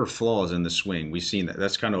are flaws in the swing. We've seen that.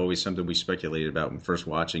 That's kind of always something we speculated about when first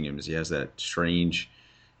watching him. Is he has that strange,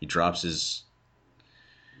 he drops his.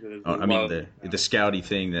 I mean, the scouty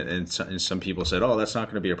thing that, and some people said, oh, that's not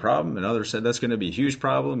going to be a problem, and others said that's going to be a huge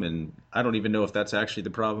problem, and I don't even know if that's actually the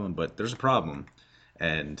problem, but there's a problem,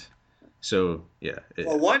 and so yeah.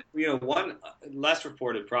 Well, one less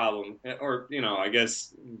reported problem, or I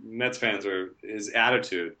guess Mets fans are his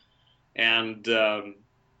attitude, and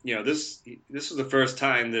this was the first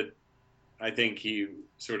time that I think he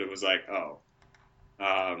sort of was like, oh,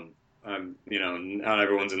 not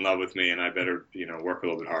everyone's in love with me, and I better work a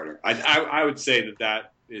little bit harder. I would say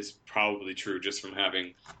that is probably true just from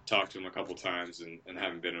having talked to him a couple times and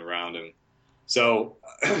having been around him. So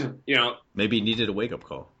maybe he needed a wake up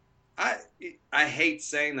call. I hate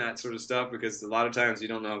saying that sort of stuff because a lot of times you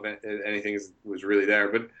don't know if anything was really there.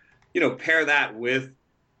 But pair that with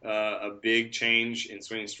a big change in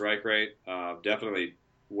swinging strike rate, definitely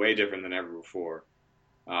way different than ever before.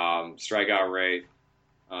 Strikeout rate,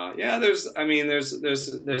 there's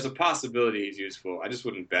a possibility he's useful. I just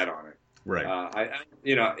wouldn't bet on it. Right.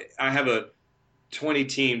 I have a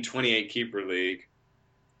 20-team, 28-keeper league.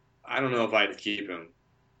 I don't know if I'd keep him.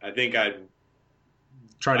 I think I'd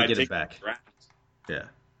try to get it back. Yeah,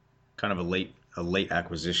 kind of a late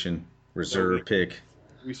acquisition, reserve pick.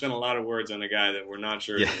 We spent a lot of words on a guy that we're not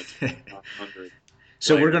sure is in the top 100.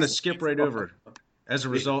 So we're going to skip right over. As a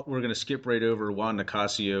result, we're going to skip right over Juan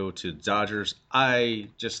Nicasio to Dodgers. I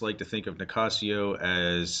just like to think of Nicasio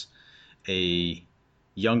as a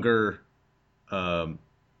younger Joe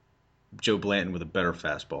Blanton with a better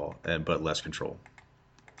fastball but less control.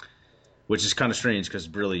 Which is kind of strange because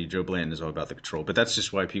really Joe Blanton is all about the control. But that's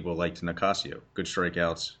just why people liked Nicasio. Good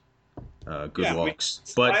strikeouts, good walks.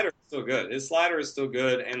 His slider is still good. His slider is still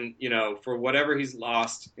good. And, for whatever he's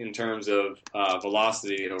lost in terms of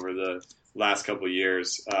velocity over the last couple of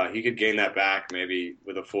years, he could gain that back maybe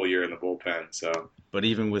with a full year in the bullpen. So, but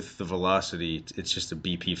even with the velocity, it's just a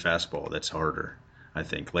BP fastball that's harder. I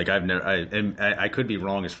think. Like I could be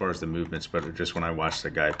wrong as far as the movements, but just when I watch the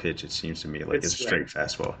guy pitch, it seems to me like it's a straight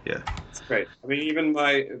fastball. Yeah, it's great. I mean, even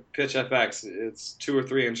my pitch FX, it's 2 or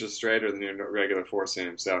 3 inches straighter than your regular four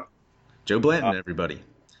seam. So, Joe Blanton, everybody,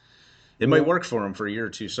 it might work for him for a year or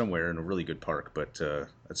two somewhere in a really good park, but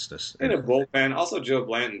that's just in a bullpen. Also, Joe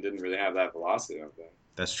Blanton didn't really have that velocity, I don't think.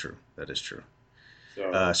 That's true. That is true.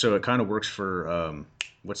 So it kind of works for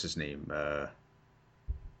what's his name.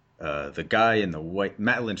 The guy in the white,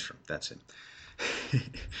 Matt Lindstrom, that's it.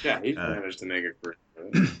 Yeah, he's managed to make it for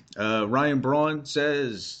Ryan Braun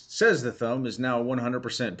says the thumb is now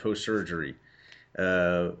 100% post-surgery.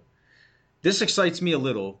 This excites me a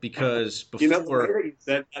little because before... the way you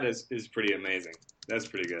said that is pretty amazing. That's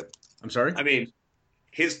pretty good. I'm sorry? I mean,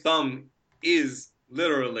 his thumb is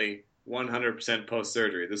literally 100%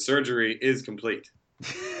 post-surgery. The surgery is complete.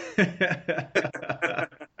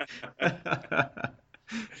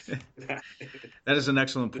 That is an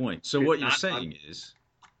excellent point. So what you're saying is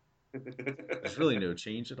there's really no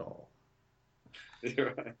change at all.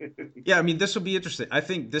 Yeah, I mean, this will be interesting. I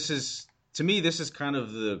think this is kind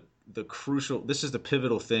of the crucial, this is the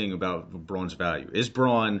pivotal thing about Braun's value. Is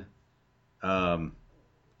Braun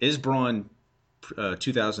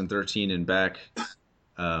 2013 and back,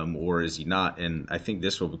 or is he not? And I think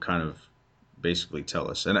this will kind of basically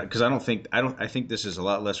tell us, and because I think this is a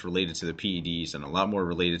lot less related to the PEDs and a lot more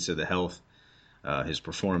related to the health, his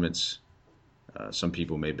performance. Some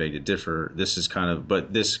people may beg to differ. This is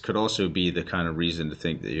but this could also be the kind of reason to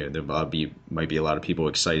think that there might be a lot of people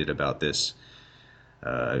excited about this.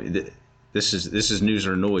 This is news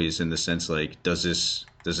or noise in the sense like does this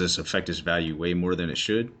affect his value way more than it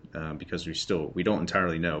should? Because we don't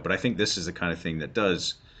entirely know. But I think this is the kind of thing that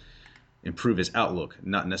does improve his outlook,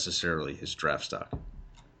 not necessarily his draft stock.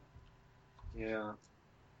 Yeah,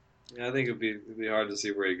 I think it'd be hard to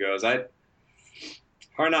see where he goes.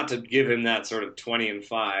 Hard not to give him that sort of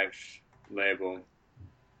 20-5 label.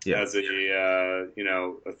 Yeah. As a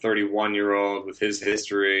 31-year-old with his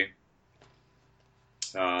history.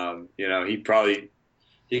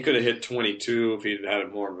 He could have hit 22 if he'd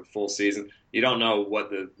had more of a full season. You don't know what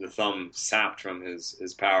the thumb sapped from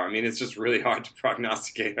his power. I mean, it's just really hard to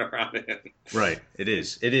prognosticate around him. Right. It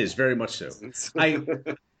is very much so. I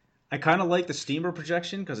kind of like the steamer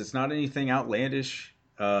projection because it's not anything outlandish.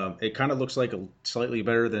 It kind of looks like a slightly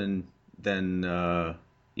better than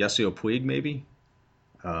Yasiel Puig maybe.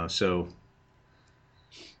 But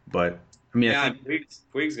I mean, I think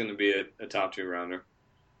Puig's going to be a top 2 rounder.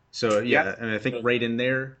 So yeah, and I think right in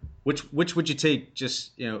there, which would you take?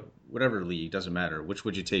 Just whatever league, doesn't matter. Which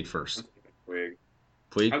would you take first? Puig.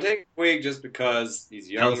 Puig, I'm taking Puig just because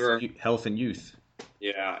he's health, younger. health, and youth.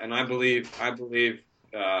 Yeah, and I believe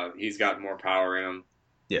he's got more power in him.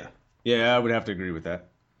 Yeah, yeah, I would have to agree with that.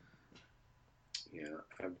 Yeah,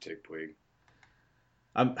 I would take Puig.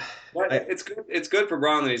 I'm, But I, it's good. It's good for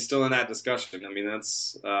Braun that he's still in that discussion. I mean,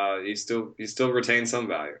 that's he still retains some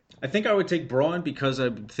value. I think I would take Braun because I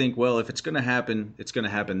think, well, if it's going to happen, it's going to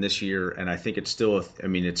happen this year, and I think it's still, I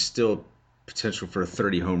mean, it's still potential for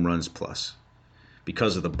 30 home runs plus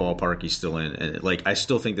because of the ballpark he's still in, and like I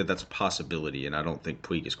still think that that's a possibility, and I don't think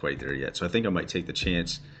Puig is quite there yet. So I think I might take the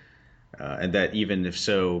chance, and that even if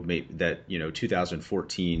so, maybe that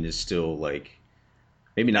 2014 is still like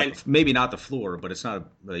And maybe not the floor, but it's not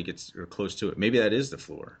like it's or close to it. Maybe that is the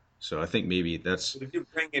floor. So I think maybe that's if you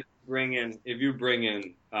bring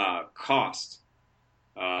in cost,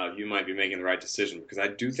 you might be making the right decision because I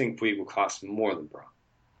do think Puig will cost more than Braun.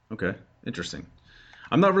 okay. Interesting.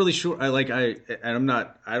 I'm not really sure. I'm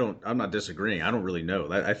not disagreeing. I don't really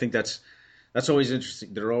know. I think that's always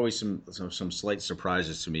interesting. There are always some slight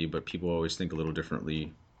surprises to me, but people always think a little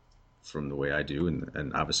differently from the way I do,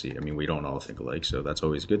 and obviously, I mean, we don't all think alike, so that's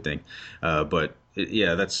always a good thing. But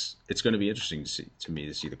yeah, it's going to be interesting to me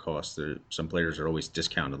to see the cost. Some players are always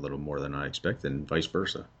discounted a little more than I expect, and vice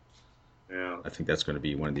versa. Yeah. I think that's going to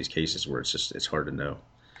be one of these cases where it's hard to know.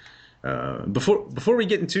 Before we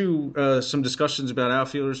get into some discussions about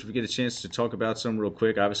outfielders, if we get a chance to talk about some real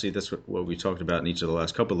quick, obviously that's what we talked about in each of the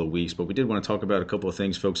last couple of weeks, but we did want to talk about a couple of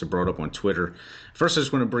things folks have brought up on Twitter. First, I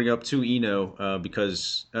just want to bring up to Eno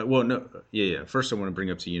because, well, no, yeah. First, I want to bring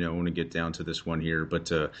up to Eno. I want to get down to this one here, but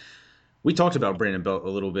we talked about Brandon Belt a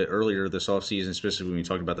little bit earlier this offseason, especially when we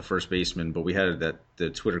talked about the first baseman, but we had the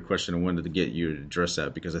Twitter question. I wanted to get you to address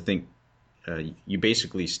that because I think you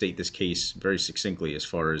basically state this case very succinctly as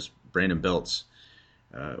far as Brandon Belt's.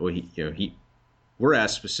 We're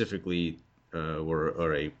asked specifically,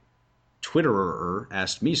 or a Twitterer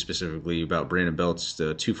asked me specifically about Brandon Belt's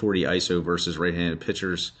 240 ISO versus right-handed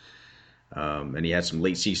pitchers, and he had some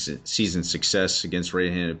late season success against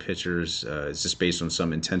right-handed pitchers. Is this based on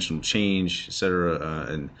some intentional change, et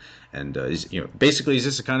cetera? Basically, is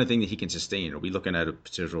this the kind of thing that he can sustain? Are we looking at a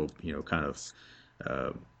potential, kind of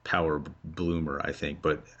power bloomer, I think.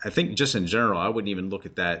 But I think just in general, I wouldn't even look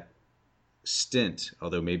at that stint,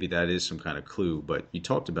 although maybe that is some kind of clue. But you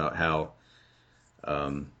talked about how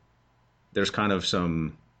there's kind of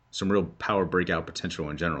some real power breakout potential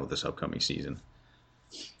in general this upcoming season.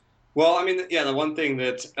 Well, I mean, yeah, the one thing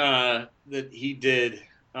that he did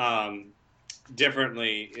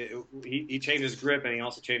differently, he changed his grip and he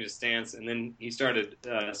also changed his stance, and then he started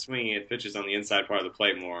swinging at pitches on the inside part of the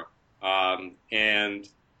plate more. And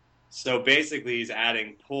so basically he's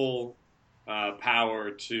adding pull power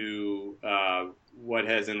to what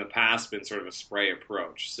has in the past been sort of a spray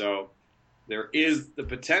approach. So there is the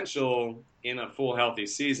potential in a full healthy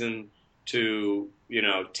season to,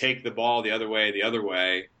 take the ball the other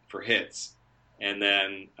way for hits and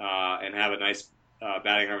then and have a nice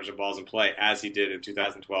batting average of balls in play as he did in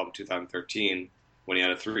 2012 and 2013 when he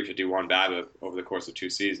had a 351 BABIP over the course of 2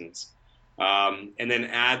 seasons. And then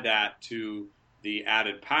add that to the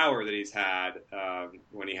added power that he's had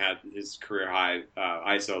when he had his career high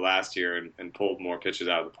ISO last year and pulled more pitches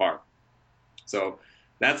out of the park. So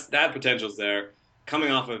that potential's there.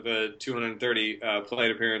 Coming off of a 230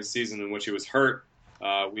 plate appearance season in which he was hurt,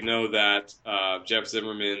 we know that Jeff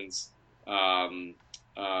Zimmerman's work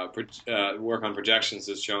on projections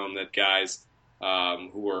has shown that guys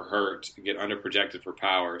who are hurt get underprojected for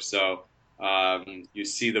power. So you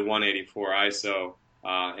see the 184 ISO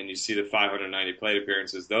and you see the 590 plate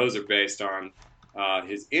appearances. Those are based on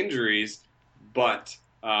his injuries, but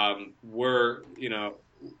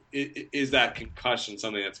is that concussion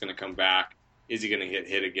something that's going to come back? Is he going to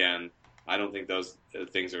hit again? I don't think those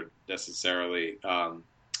things are necessarily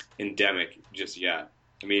endemic just yet.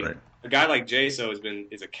 I mean, right. A guy like Jaso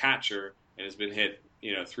is a catcher and has been hit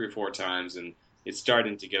 3 or 4 times, and it's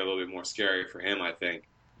starting to get a little bit more scary for him, I think.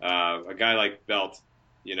 A guy like Belt,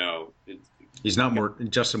 he's not more.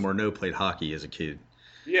 Justin Morneau played hockey as a kid.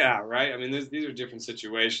 Yeah, right. I mean, these are different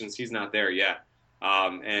situations. He's not there yet,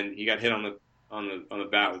 and he got hit on the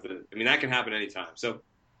bat with it. I mean, that can happen anytime. So,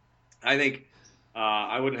 I think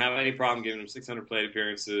I wouldn't have any problem giving him 600 plate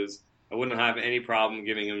appearances. I wouldn't have any problem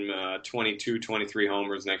giving him 22, 23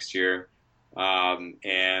 homers next year. I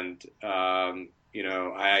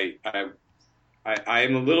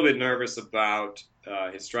am a little bit nervous about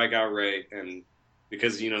his strikeout rate, and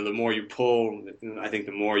because the more you pull, I think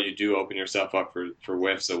the more you do open yourself up for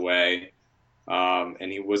whiffs away.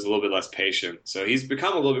 And he was a little bit less patient, so he's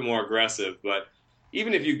become a little bit more aggressive. But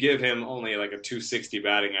even if you give him only like a 260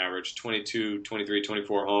 batting average, 22, 23,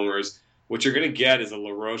 24 homers, what you're going to get is a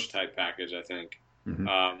LaRoche type package, I think,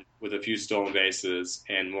 Mm-hmm. with a few stolen bases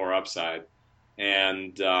and more upside.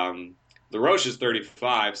 And LaRoche is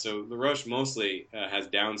 35, so LaRoche mostly has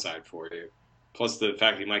downside for you. Plus the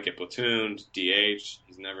fact he might get platooned, DH.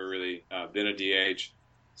 He's never really been a DH.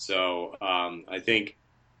 So I think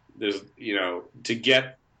there's, to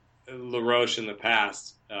get LaRoche in the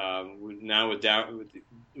past, now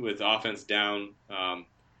with offense down,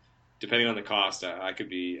 depending on the cost, I could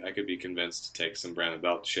be convinced to take some Brandon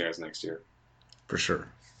Belt shares next year. For sure,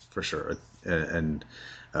 for sure, and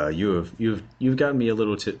you've gotten me a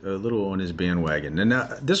little on his bandwagon. And now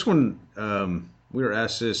this one, we were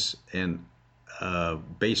asked this, and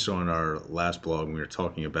based on our last blog, we were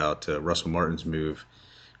talking about Russell Martin's move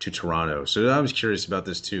to Toronto. So I was curious about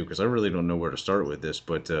this too, because I really don't know where to start with this.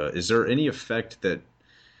 But is there any effect that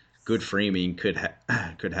good framing could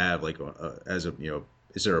have, like as a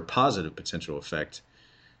is there a positive potential effect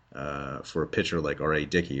for a pitcher like R.A.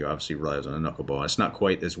 Dickey, who obviously relies on a knuckleball? It's not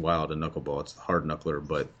quite as wild a knuckleball; it's the hard knuckler.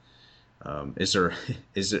 But is there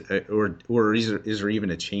is there even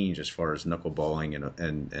a change as far as knuckleballing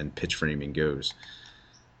and pitch framing goes?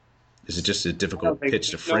 Is it just a difficult pitch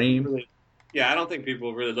to frame? Really, yeah, I don't think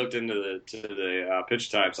people really looked into the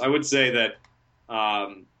pitch types. I would say that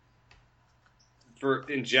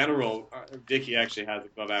in general, Dickey actually has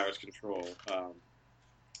above average control.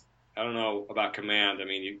 I don't know about command. I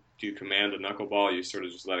mean, you command a knuckleball, you sort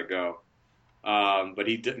of just let it go. But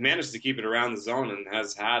he managed to keep it around the zone and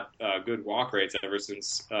has had good walk rates ever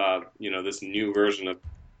since this new version of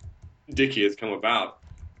Dickey has come about.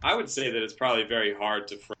 I would say that it's probably very hard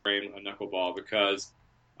to frame a knuckleball because,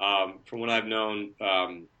 from what I've known,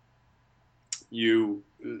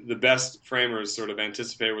 the best framers sort of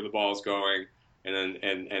anticipate where the ball is going and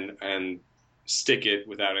then and stick it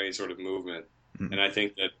without any sort of movement. Mm-hmm. And I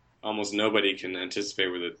think that almost nobody can anticipate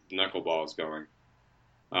where the knuckleball is going.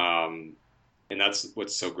 And that's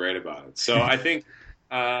what's so great about it. So I think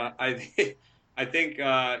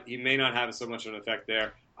he may not have so much of an effect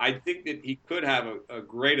there. I think that he could have a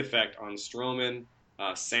great effect on Stroman,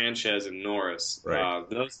 Sanchez, and Norris. Right.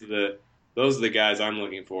 Those are the guys I'm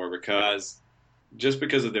looking for because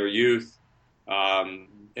of their youth,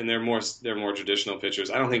 and they're more traditional pitchers.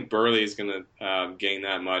 I don't think Burley is going to gain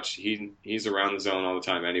that much. He's around the zone all the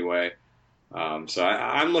time anyway. So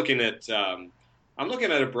I'm looking at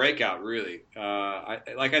a breakout, really.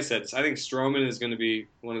 Like I said, I think Stroman is going to be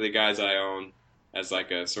one of the guys I own as like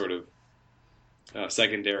a sort of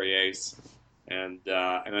secondary ace, and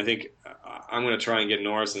I think I'm going to try and get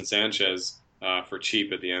Norris and Sanchez for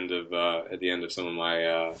cheap at the end of some of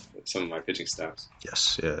my pitching staffs.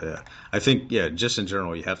 Yes, yeah. I think just in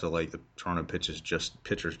general, you have to like the Toronto pitchers just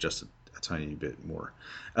a tiny bit more,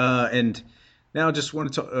 and. Now, I just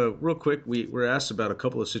want to talk real quick. We were asked about a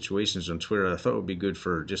couple of situations on Twitter. I thought it would be good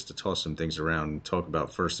for just to toss some things around and talk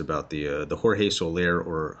about first about the Jorge Soler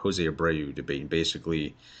or Jose Abreu debate.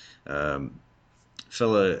 Basically,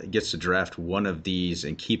 fella gets to draft one of these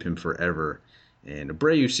and keep him forever. And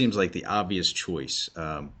Abreu seems like the obvious choice.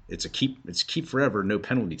 It's keep forever, no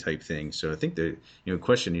penalty type thing. So I think the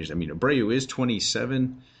question is, I mean, Abreu is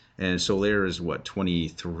 27 and Soler is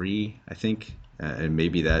 23, I think, and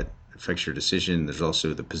maybe that affects your decision. There's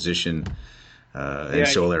also the position, and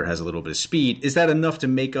Soler has a little bit of speed. Is that enough to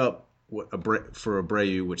make up for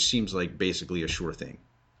Abreu, which seems like basically a sure thing?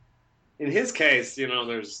 In his case,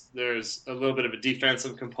 there's a little bit of a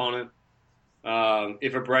defensive component.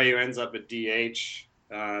 If Abreu ends up at DH,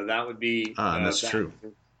 that would be that's true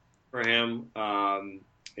for him.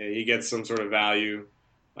 He gets some sort of value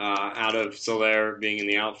out of Soler being in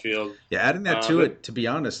the outfield. Yeah, adding that to it, to be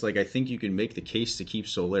honest, like I think you can make the case to keep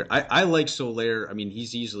Soler. I like Soler. I mean,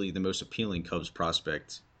 he's easily the most appealing Cubs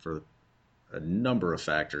prospect for a number of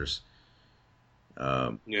factors.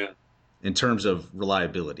 In terms of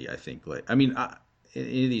reliability, I think. Any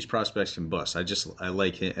of these prospects can bust. I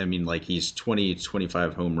like him. I mean, like he's 20,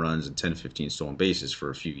 25 home runs and 10, 15 stolen bases for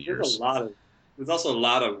a few years. There's also a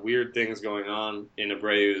lot of weird things going on in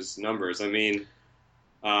Abreu's numbers. I mean,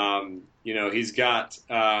 he's got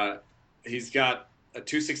a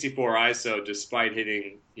 264 ISO despite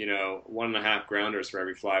hitting 1.5 grounders for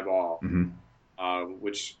every fly ball,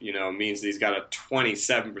 which means that he's got a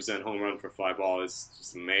 27% home run per fly ball. It's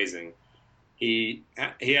just amazing. He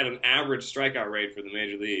had an average strikeout rate for the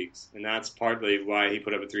major leagues, and that's partly why he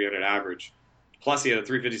put up a 300 average. Plus, he had a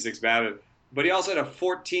 356 BABIP, but he also had a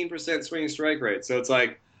 14% swinging strike rate. So it's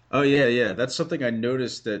like, oh yeah, that's something I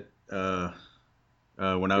noticed that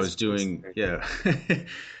when I was doing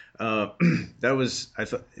I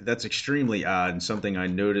thought that's extremely odd, and something I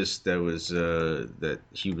noticed that was that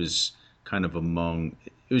he was kind of among.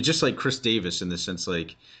 It was just like Chris Davis in the sense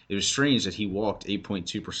like it was strange that he walked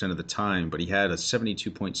 8.2% of the time, but he had a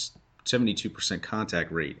 72%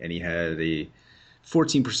 contact rate, and he had a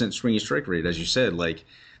 14% swinging strike rate, as you said. Like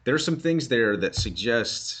there are some things there that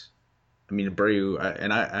suggest. I mean, Abreu,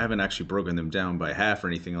 I haven't actually broken them down by half or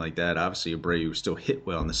anything like that. Obviously, Abreu still hit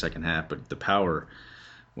well in the second half, but the power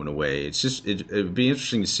went away. It's just it would be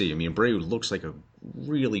interesting to see. I mean, Abreu looks like a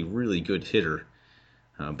really really good hitter,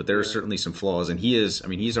 but there are Yeah. certainly some flaws, and he is. I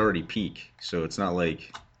mean, he's already peak, so it's not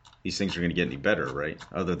like these things are going to get any better, right?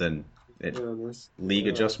 Other than league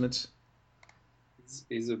adjustments.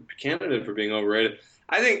 He's a candidate for being overrated.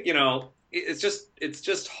 I think it's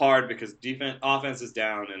just hard because defense offense is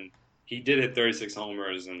down, and he did hit 36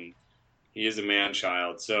 homers, and he is a man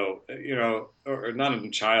child. So or not a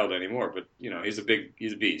child anymore, but he's a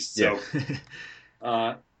beast. Yeah, So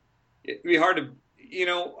uh, it'd be hard to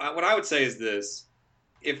what I would say is this: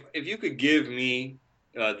 if you could give me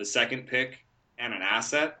the second pick and an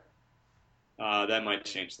asset, that might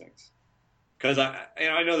change things. Because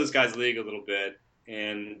I know this guy's league a little bit,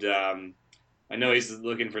 and I know he's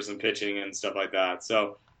looking for some pitching and stuff like that.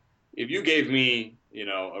 So if you gave me,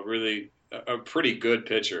 a pretty good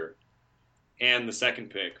pitcher and the second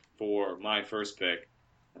pick for my first pick,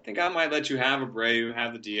 I think I might let you have Abreu,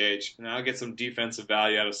 have the DH, and I'll get some defensive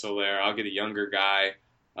value out of Soler. I'll get a younger guy.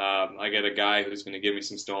 I get a guy who's going to give me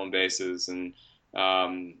some stolen bases, and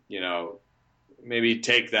maybe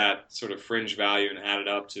take that sort of fringe value and add it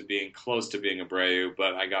up to being close to being Abreu.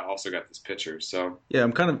 But I also got this pitcher, so yeah.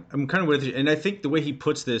 I'm kind of with you, and I think the way he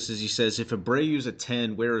puts this is he says if Abreu's a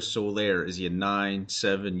 10, where is Soler? Is he a 9,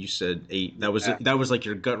 7? You said 8. That was like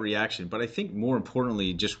your gut reaction, but I think more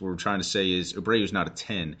importantly, just what we're trying to say is Abreu's not a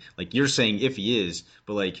 10. Like you're saying if he is,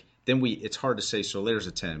 but like then it's hard to say Soler's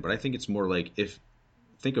a 10. But I think it's more like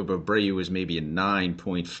think of Abreu as maybe a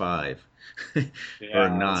 9.5 or a yeah,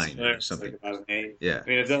 9 or it's like something. about an 8. Yeah, I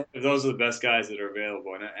mean, if those are the best guys that are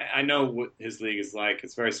available, and I know what his league is like.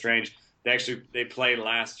 It's very strange. They play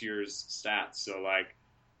last year's stats, so like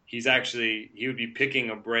he would be picking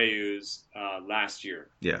Abreu's last year.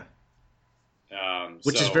 yeah.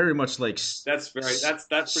 Which is So very much like that's pretty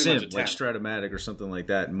Sim, much a like 10. Stratomatic or something like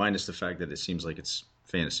that, minus the fact that it seems like it's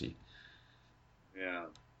fantasy. Yeah,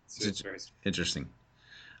 it's It's very. interesting.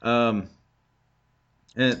 Um,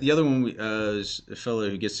 and the other one is a fellow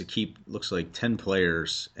who gets to keep looks like 10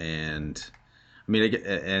 players, and I mean,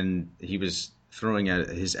 and he was throwing at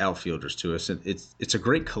his outfielders to us, and it's a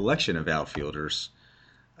great collection of outfielders,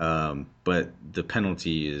 but the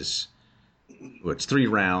penalty is it's 3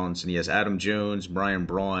 rounds, and he has Adam Jones, Brian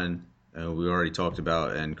Braun, we already talked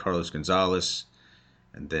about, and Carlos Gonzalez,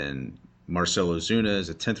 and then Marcelo Zuna is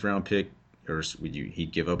a 10th round pick, or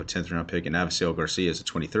he'd give up a 10th round pick, and Avisail Garcia is a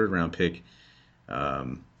 23rd round pick,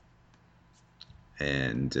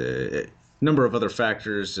 and a number of other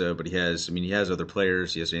factors. But he has other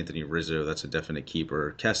players. He has Anthony Rizzo, that's a definite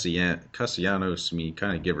keeper. Castellanos,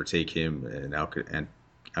 kind of give or take him, and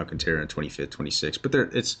Alcantara in 25th, 26th, but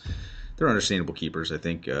they're understandable keepers, I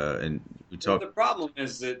think. And we Well, talk. the problem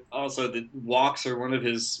is that also the walks are one of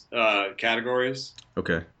his categories,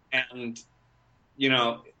 Okay. and you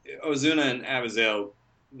know Ozuna and Avisail,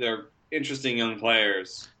 they're interesting young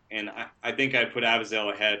players, and I think I'd put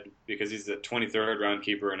Avisail ahead because he's a 23rd round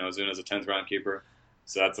keeper and Ozuna's a 10th round keeper.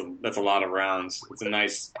 So that's a lot of rounds. It's a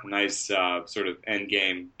nice sort of end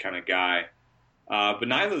game kind of guy. But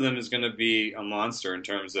neither of them is going to be a monster in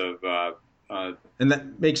terms of And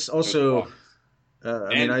that makes also. I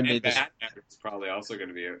mean, I and made this. bat average is probably also going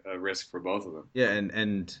to be a risk for both of them. Yeah,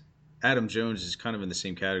 and Adam Jones is kind of in the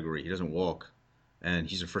same category. He doesn't walk, and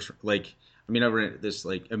he's a first. Like, I mean, I ran this.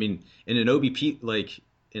 Like, I mean, in an OBP, like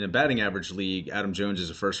in a batting average league, Adam Jones is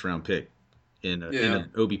a first round pick. In an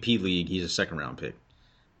OBP league, he's a second round pick.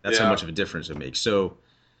 That's how Yeah. much of a difference it makes. So,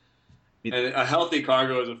 And a healthy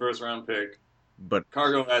Cargo is a first round pick. but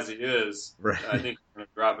Cargo as he is, right, I think he's going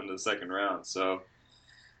to drop into the second round. So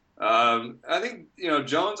I think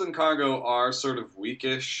Jones and Cargo are sort of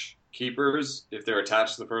weakish keepers if they're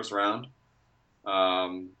attached to the first round.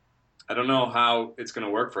 I don't know how it's going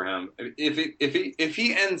to work for him. If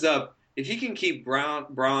he can keep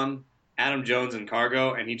Braun, Adam Jones, and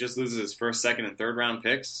Cargo, and he just loses his first, second, and third round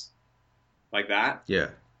picks like that, yeah,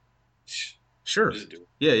 sure, just do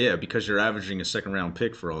it. yeah, because you're averaging a second round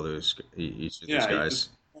pick for all each of those guys.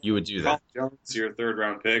 You would do that. Jones your third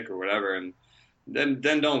round pick or whatever, and then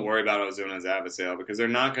don't worry about Ozuna's Avisail because they're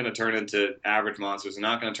not going to turn into average monsters. They're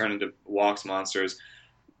not going to turn into walks monsters.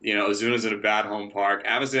 Ozuna's in a bad home park.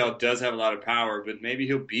 Abizail does have a lot of power, but maybe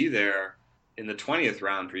he'll be there in the 20th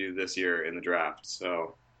round for you this year in the draft.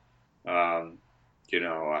 So, um,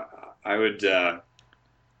 I would.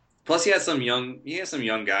 Plus, he has some young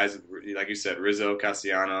guys, like you said, Rizzo,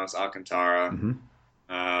 Castellanos, Alcantara. Hmm.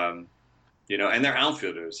 Um, and they're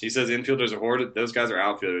outfielders. He says infielders are hoarded. Those guys are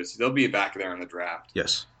outfielders. They'll be back there in the draft.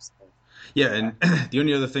 Yes. So, Yeah, and the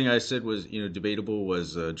only other thing I said was, debatable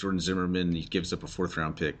was Jordan Zimmerman. He gives up a fourth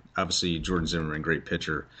round pick. Obviously, Jordan Zimmerman, great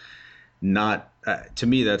pitcher. Not to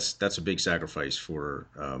me, that's a big sacrifice for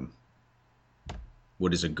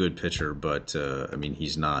what is a good pitcher. But I mean,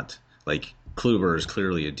 he's not like Kluber is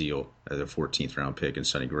clearly a deal as a 14th round pick, and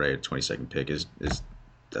Sonny Gray, a 22nd pick, is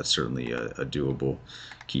that's certainly a doable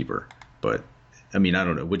keeper. But I mean, I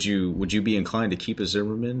don't know. Would you be inclined to keep a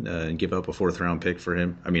Zimmerman and give up a fourth round pick for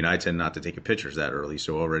him? I mean, I tend not to take a pitchers that early,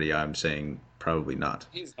 so already I'm saying probably not.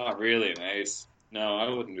 he's not really an ace. No, I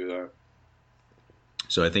wouldn't do that.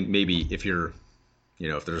 So I think maybe if you're,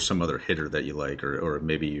 if there's some other hitter that you like, or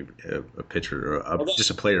maybe a pitcher, or Although, just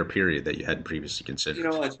a player period that you hadn't previously considered.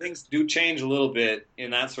 things do change a little bit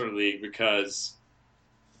in that sort of league because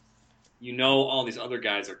all these other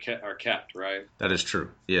guys are kept, right? That is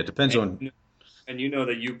true. Yeah, it depends And on. and you know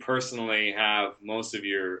that you personally have most of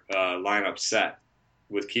your lineup set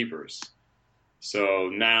with keepers. So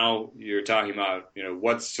now you're talking about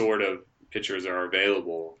what sort of pitchers are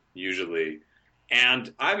available usually.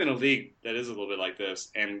 And I'm in a league that is a little bit like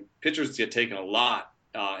this, and pitchers get taken a lot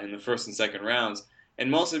in the first and second rounds,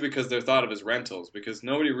 and mostly because they're thought of as rentals, because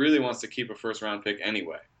nobody really wants to keep a first round pick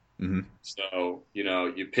anyway. Hmm. So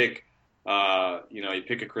you pick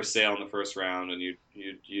a Chris Sale in the first round, and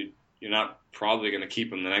you're not probably going to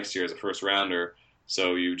keep him the next year as a first rounder.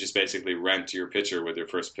 So you just basically rent your pitcher with your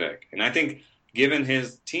first pick. And I think given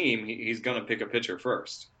his team, he's going to pick a pitcher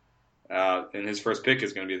first, and his first pick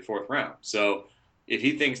is going to be the fourth round. So if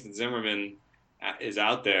he thinks that Zimmerman is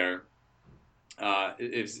out there,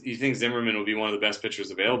 if he thinks Zimmerman will be one of the best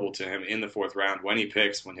pitchers available to him in the fourth round when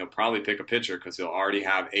he'll probably pick a pitcher because he'll already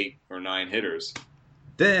have 8 or 9 hitters.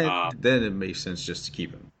 Then it makes sense just to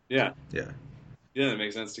keep him. Yeah, Yeah. yeah, it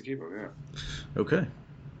makes sense to keep him. Yeah. Okay.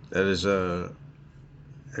 That is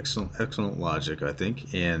excellent logic, I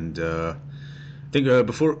think. And I think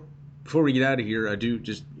before we get out of here,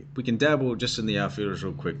 we can dabble just in the outfielders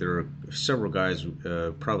real quick. There are several guys,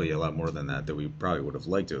 probably a lot more than that we probably would have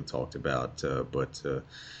liked to have talked about. But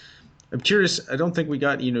I'm curious. I don't think we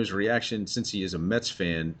got Eno's reaction since he is a Mets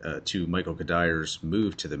fan to Michael Kadyr's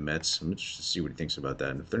move to the Mets. I'm interested to see what he thinks about that,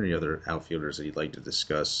 and if there are any other outfielders that he'd like to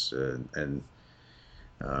discuss. And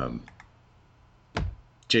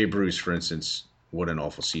Jay Bruce, for instance, what an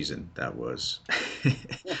awful season that was.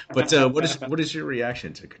 But what is your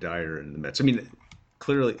reaction to Kadir and the Mets? I mean,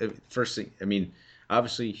 clearly, first thing, I mean,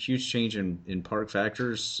 obviously, huge change in park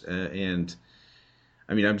factors, and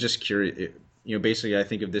I mean, I'm just curious. Basically, I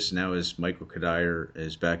think of this now as Michael Kadir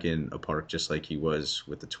is back in a park just like he was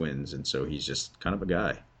with the Twins, and so he's just kind of a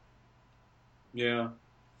guy. Yeah.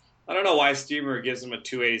 I don't know why Steamer gives him a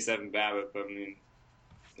 287 BABIP, but I mean,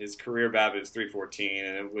 his career BABIP is 314,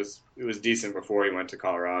 and it was decent before he went to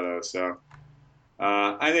Colorado. So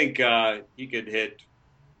I think he could hit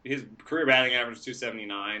his career batting average is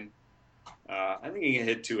 279. I think he can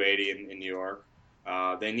hit 280 in New York.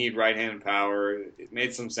 They need right-hand power. It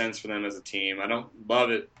made some sense for them as a team. I don't love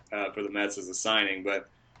it for the Mets as a signing, but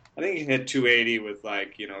I think he can hit 280 with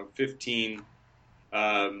 15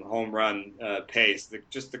 home run pace.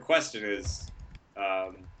 The question is,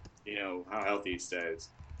 how healthy he stays.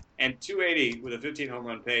 And 280 with a 15 home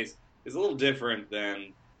run pace is a little different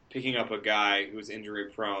than picking up a guy who's injury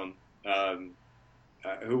prone.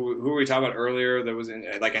 Who were we talking about earlier? That was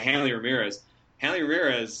like a Hanley Ramirez. Hanley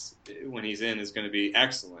Ramirez, when he's in, is going to be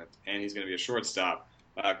excellent, and he's going to be a shortstop.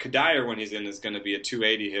 Kadir, when he's in, is going to be a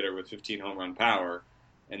 280 hitter with 15 home run power.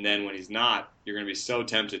 And then when he's not, you're going to be so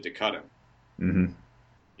tempted to cut him.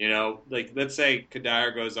 Mm-hmm. Let's say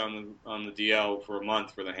Kadir goes on the DL for a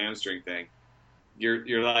month for the hamstring thing.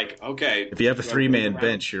 You're like, okay. If you have a 3-man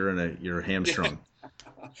bench, you're hamstrung.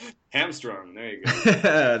 Hamstrung. There you go.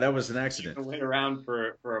 That was an accident. You're wait around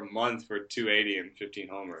for a month for 280 and 15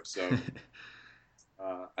 homers. So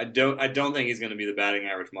I don't think he's going to be the batting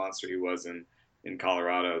average monster he was in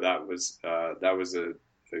Colorado. That was the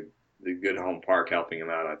good home park helping him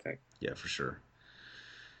out, I think. Yeah, for sure.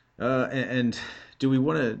 And do we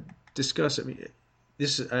want to discuss? I mean,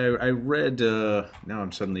 I read. Now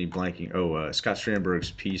I'm suddenly blanking. Scott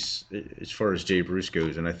Strandberg's piece as far as Jay Bruce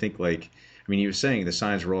goes, and I think he was saying the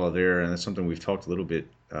signs were all there, and that's something we've talked a little bit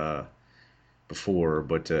before.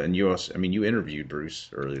 But and you also, you interviewed Bruce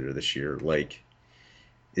earlier this year.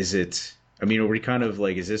 is it? I mean, are we kind of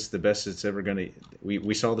like, is this the best it's ever going to?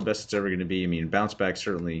 We saw the best it's ever going to be. I mean, bounce back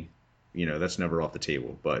certainly, that's never off the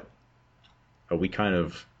table. But are we kind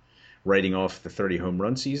of writing off the 30 home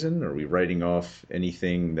run season? Are we writing off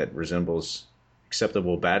anything that resembles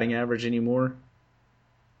acceptable batting average anymore?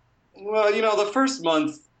 Well, the first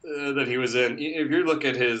month that he was in, if you look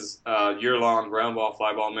at his year-long ground ball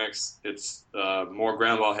fly ball mix, it's more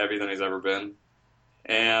ground ball heavy than he's ever been.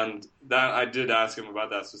 And that I did ask him about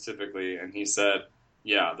that specifically, and he said,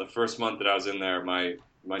 "Yeah, the first month that I was in there, my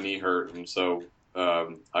knee hurt, and so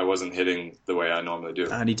I wasn't hitting the way I normally do."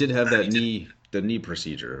 And he did have that the knee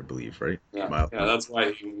procedure, I believe, right? Yeah, that's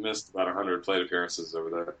why he missed about 100 plate appearances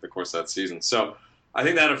over the course of that season. So I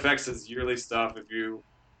think that affects his yearly stuff. If you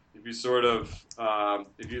sort of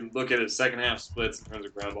if you look at his second half splits in terms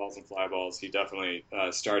of ground balls and fly balls, he definitely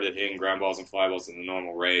started hitting ground balls and fly balls at the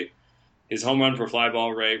normal rate. His home run per fly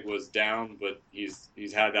ball rate was down, but he's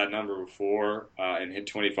had that number before and hit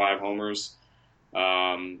 25 homers.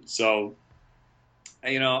 So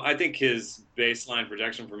I think his baseline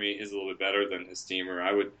projection for me is a little bit better than his steamer.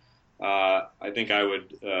 I think I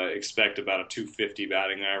would expect about a 250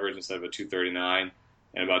 batting average instead of a 239,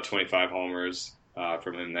 and about 25 homers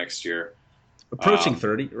from him next year. Approaching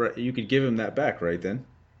 30, right? You could give him that back, right then.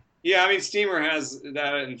 Yeah, I mean, Steamer has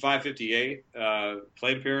that in 558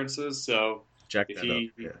 plate appearances. So Jack that up.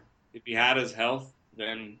 Yeah. if he had his health,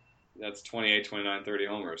 then that's 28, 29, 30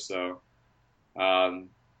 homers. So um,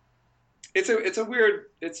 it's a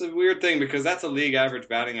weird thing because that's a league average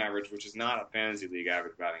batting average, which is not a fantasy league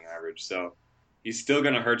average batting average. So he's still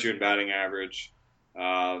going to hurt you in batting average.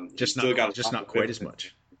 Just not quite as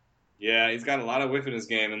much. Yeah, he's got a lot of whiff in his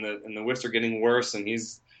game, and the whiffs are getting worse, and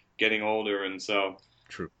he's getting older, and so.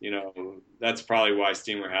 True. That's probably why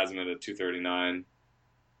Steamer has him at a 239.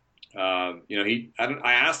 I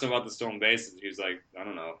asked him about the stolen bases. He was like, I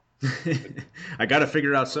don't know. I got to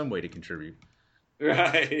figure out some way to contribute.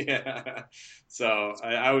 Right. Yeah. So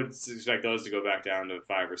I would expect those to go back down to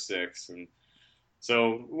 5 or 6. And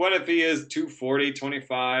so what if he is 240,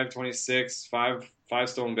 25, 26, five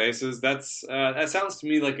stolen bases? That sounds to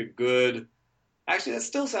me like a good. Actually, that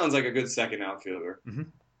still sounds like a good second outfielder.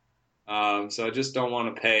 Mm-hmm. So I just don't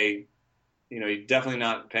want to pay, you're definitely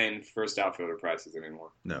not paying first outfielder prices anymore.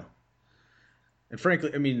 No. And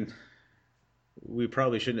frankly, I mean, we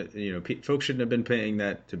probably shouldn't, folks shouldn't have been paying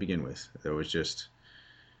that to begin with. It was just.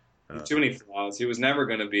 Too many flaws. He was never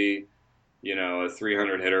going to be, a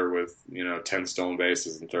 300 hitter with, 10 stolen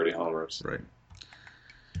bases and 30 homers. Right.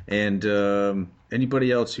 And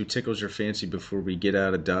anybody else who tickles your fancy before we get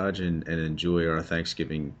out of Dodge and enjoy our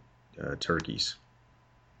Thanksgiving turkeys?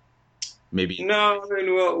 Maybe. No, I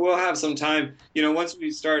mean we'll have some time. Once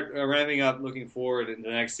we start ramping up, looking forward in the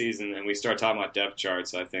next season, and we start talking about depth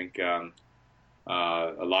charts, I think a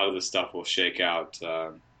lot of the stuff will shake out.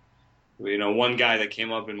 One guy that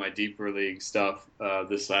came up in my deeper league stuff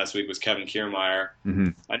this last week was Kevin Kiermaier. Mm-hmm.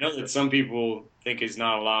 I know that some people think he's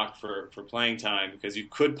not a lock for playing time because you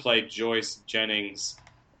could play Joyce, Jennings,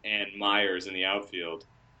 and Myers in the outfield.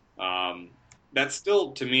 That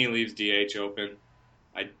still, to me, leaves DH open.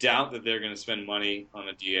 I doubt that they're going to spend money on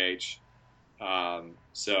a DH.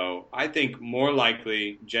 So I think more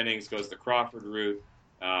likely Jennings goes the Crawford route,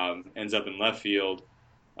 ends up in left field.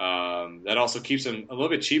 That also keeps him a little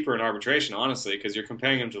bit cheaper in arbitration, honestly, because you're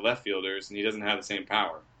comparing him to left fielders, and he doesn't have the same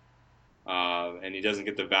power. And he doesn't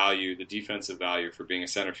get the defensive value for being a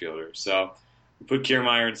center fielder. So you put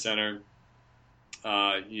Kiermaier in center,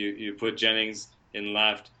 you put Jennings in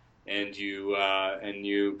left, and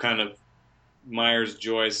you kind of Myers,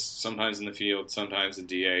 Joyce, sometimes in the field, sometimes in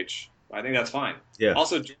DH. I think that's fine. Yeah.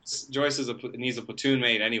 Also, Joyce needs a platoon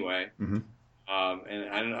mate anyway. Mm-hmm.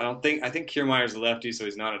 And I think Kiermaier's a lefty, so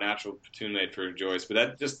he's not a natural platoon mate for Joyce. But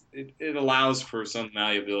that just it allows for some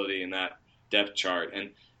malleability in that depth chart.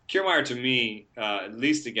 And Kiermaier, to me, at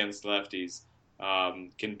least against lefties,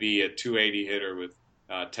 can be a 280 hitter with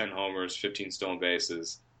 10 homers, 15 stolen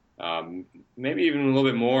bases, maybe even a little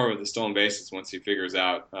bit more with the stolen bases once he figures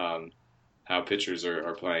out how pitchers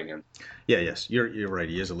are playing him. Yeah, yes, you're right.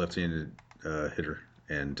 He is a left-handed hitter,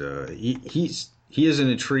 and he is an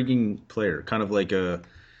intriguing player, kind of like a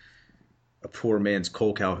poor man's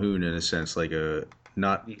Cole Calhoun in a sense, like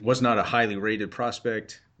was not a highly rated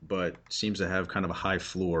prospect, but seems to have kind of a high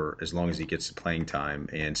floor as long as he gets the playing time,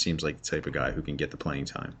 and seems like the type of guy who can get the playing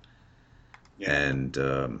time. Yeah. And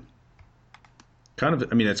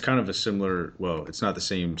it's kind of a similar. Well, it's not the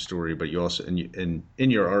same story, but you also in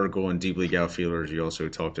your article in Deep League Outfielders, you also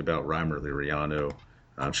talked about Reimer Liriano.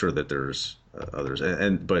 I'm sure that there's others,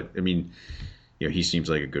 but I mean, he seems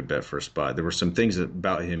like a good bet for a spot. There were some things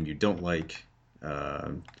about him you don't like,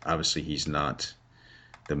 Obviously, he's not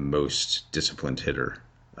the most disciplined hitter,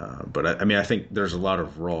 but I think there's a lot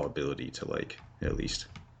of raw ability to like at least.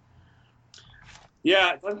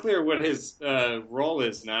 Yeah, it's unclear what his role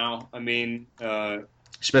is now. I mean,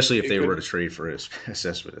 especially if they were to trade for his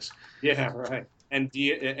Cespedes. Yeah, right. And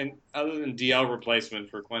other than DL replacement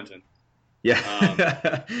for Quentin.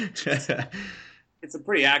 Yeah. It's a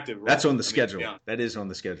pretty active role. That's on the schedule. That is on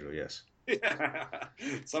the schedule, yes. Yeah.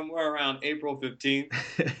 Somewhere around April 15th,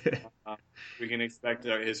 we can expect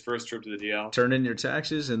his first trip to the DL. Turn in your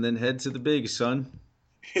taxes and then head to the big, son.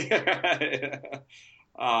 I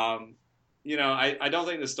don't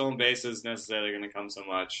think the stolen base is necessarily going to come so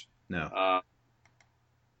much. No.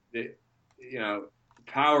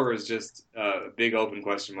 Power is just a big open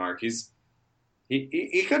question mark.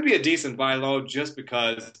 He could be a decent buy low just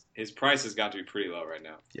because his price has got to be pretty low right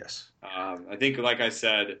now. Yes. I think, like I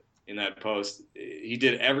said in that post, he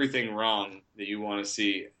did everything wrong that you want to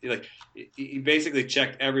see. Like he basically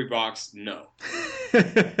checked every box. No.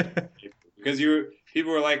 Because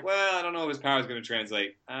people were like, well, I don't know if his power is going to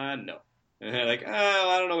translate. No. And they're like,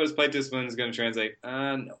 I don't know what his plate discipline is going to translate.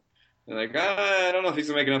 No. They're like, I don't know if he's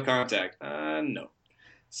going to make enough contact. No.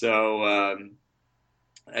 So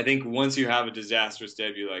I think once you have a disastrous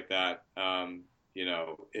debut like that,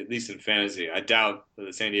 at least in fantasy, I doubt that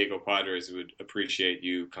the San Diego Padres would appreciate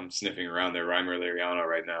you come sniffing around their Reimer Liriano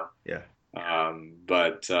right now. Yeah.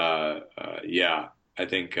 I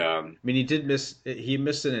think. He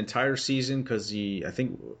missed an entire season because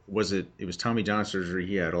it was Tommy John surgery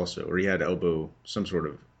he had also, or he had some sort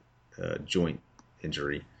of joint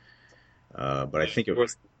injury. But I think it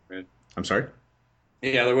was. I'm sorry.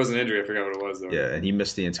 Yeah, there was an injury. I forgot what it was, though. Yeah, and he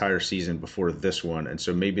missed the entire season before this one, and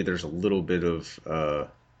so maybe there's a little bit of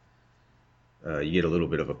you get a little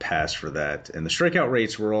bit of a pass for that. And the strikeout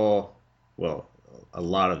rates were a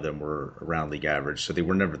lot of them were around league average, so they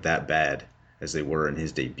were never that bad as they were in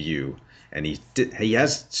his debut. And he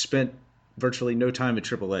has spent virtually no time at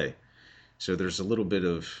AAA, so there's a little bit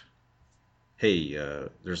of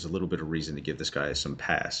reason to give this guy some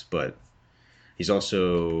pass, but. He's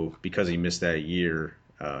also, because he missed that year,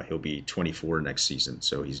 he'll be 24 next season.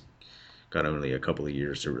 So he's got only a couple of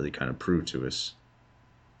years to really kind of prove to us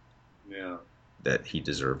that he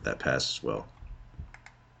deserved that pass as well.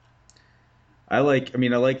 I like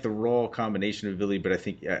the raw combination of ability, but I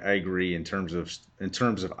think I agree in terms of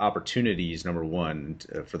opportunities. Number one,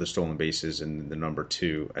 for the stolen bases, and the number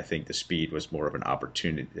two, I think the speed was more of an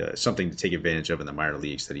opportunity, something to take advantage of in the minor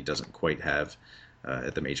leagues that he doesn't quite have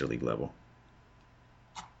at the major league level.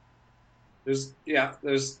 It's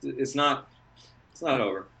not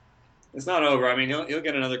over. It's not over. I mean, he'll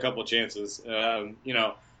get another couple of chances. Even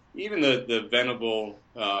the Venable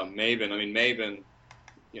Maven. I mean, Maven.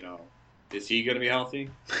 Is he going to be healthy?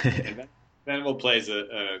 And Venable plays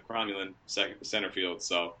a cromulent center field,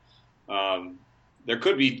 so there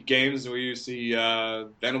could be games where you see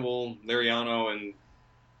Venable, Liriano, and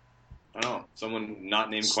I don't know, someone not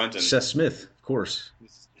named Quentin. Seth Smith, of course.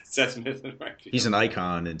 Seth Smith, right? He's an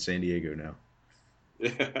icon in San Diego now.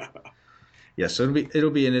 Yeah, so it'll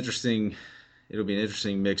be an interesting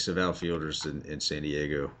mix of outfielders in San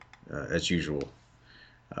Diego as usual,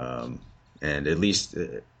 and at least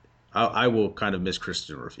I will kind of miss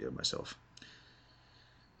Christian Rufio myself.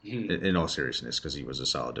 In all seriousness, because he was a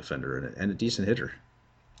solid defender and a decent hitter.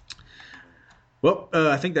 Well,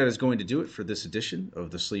 I think that is going to do it for this edition of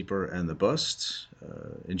The Sleeper and the Bust.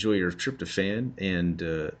 Enjoy your tryptophan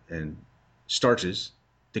and starches,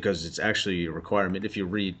 because it's actually a requirement. If you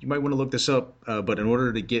read, you might want to look this up, but in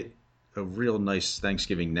order to get a real nice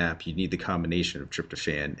Thanksgiving nap, you need the combination of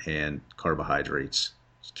tryptophan and carbohydrates.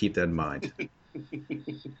 Just keep that in mind.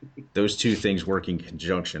 Those two things working in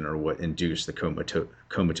conjunction are what induce the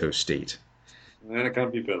comatose state. And a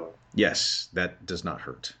comfy pillow. Yes, that does not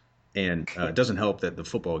hurt. And it doesn't help that the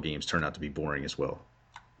football games turn out to be boring as well.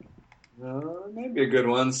 It might be a good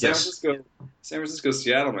one. San Francisco,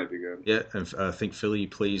 Seattle might be good. Yeah, and I think Philly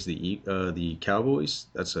plays the Cowboys.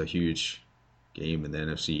 That's a huge game in the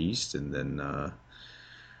NFC East. And then, I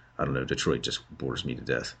don't know, Detroit just bores me to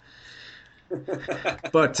death.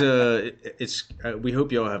 But we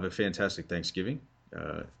hope you all have a fantastic Thanksgiving.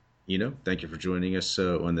 Thank you for joining us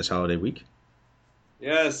on this holiday week.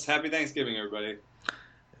 Yes, happy Thanksgiving, everybody.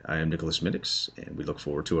 I am Nicholas Minnix, and we look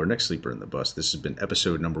forward to our next Sleeper in the Bus. This has been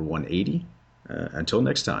episode number 180. Until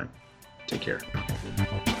next time, take care.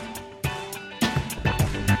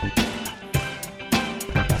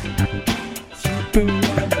 Sleeper in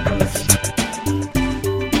the Bus.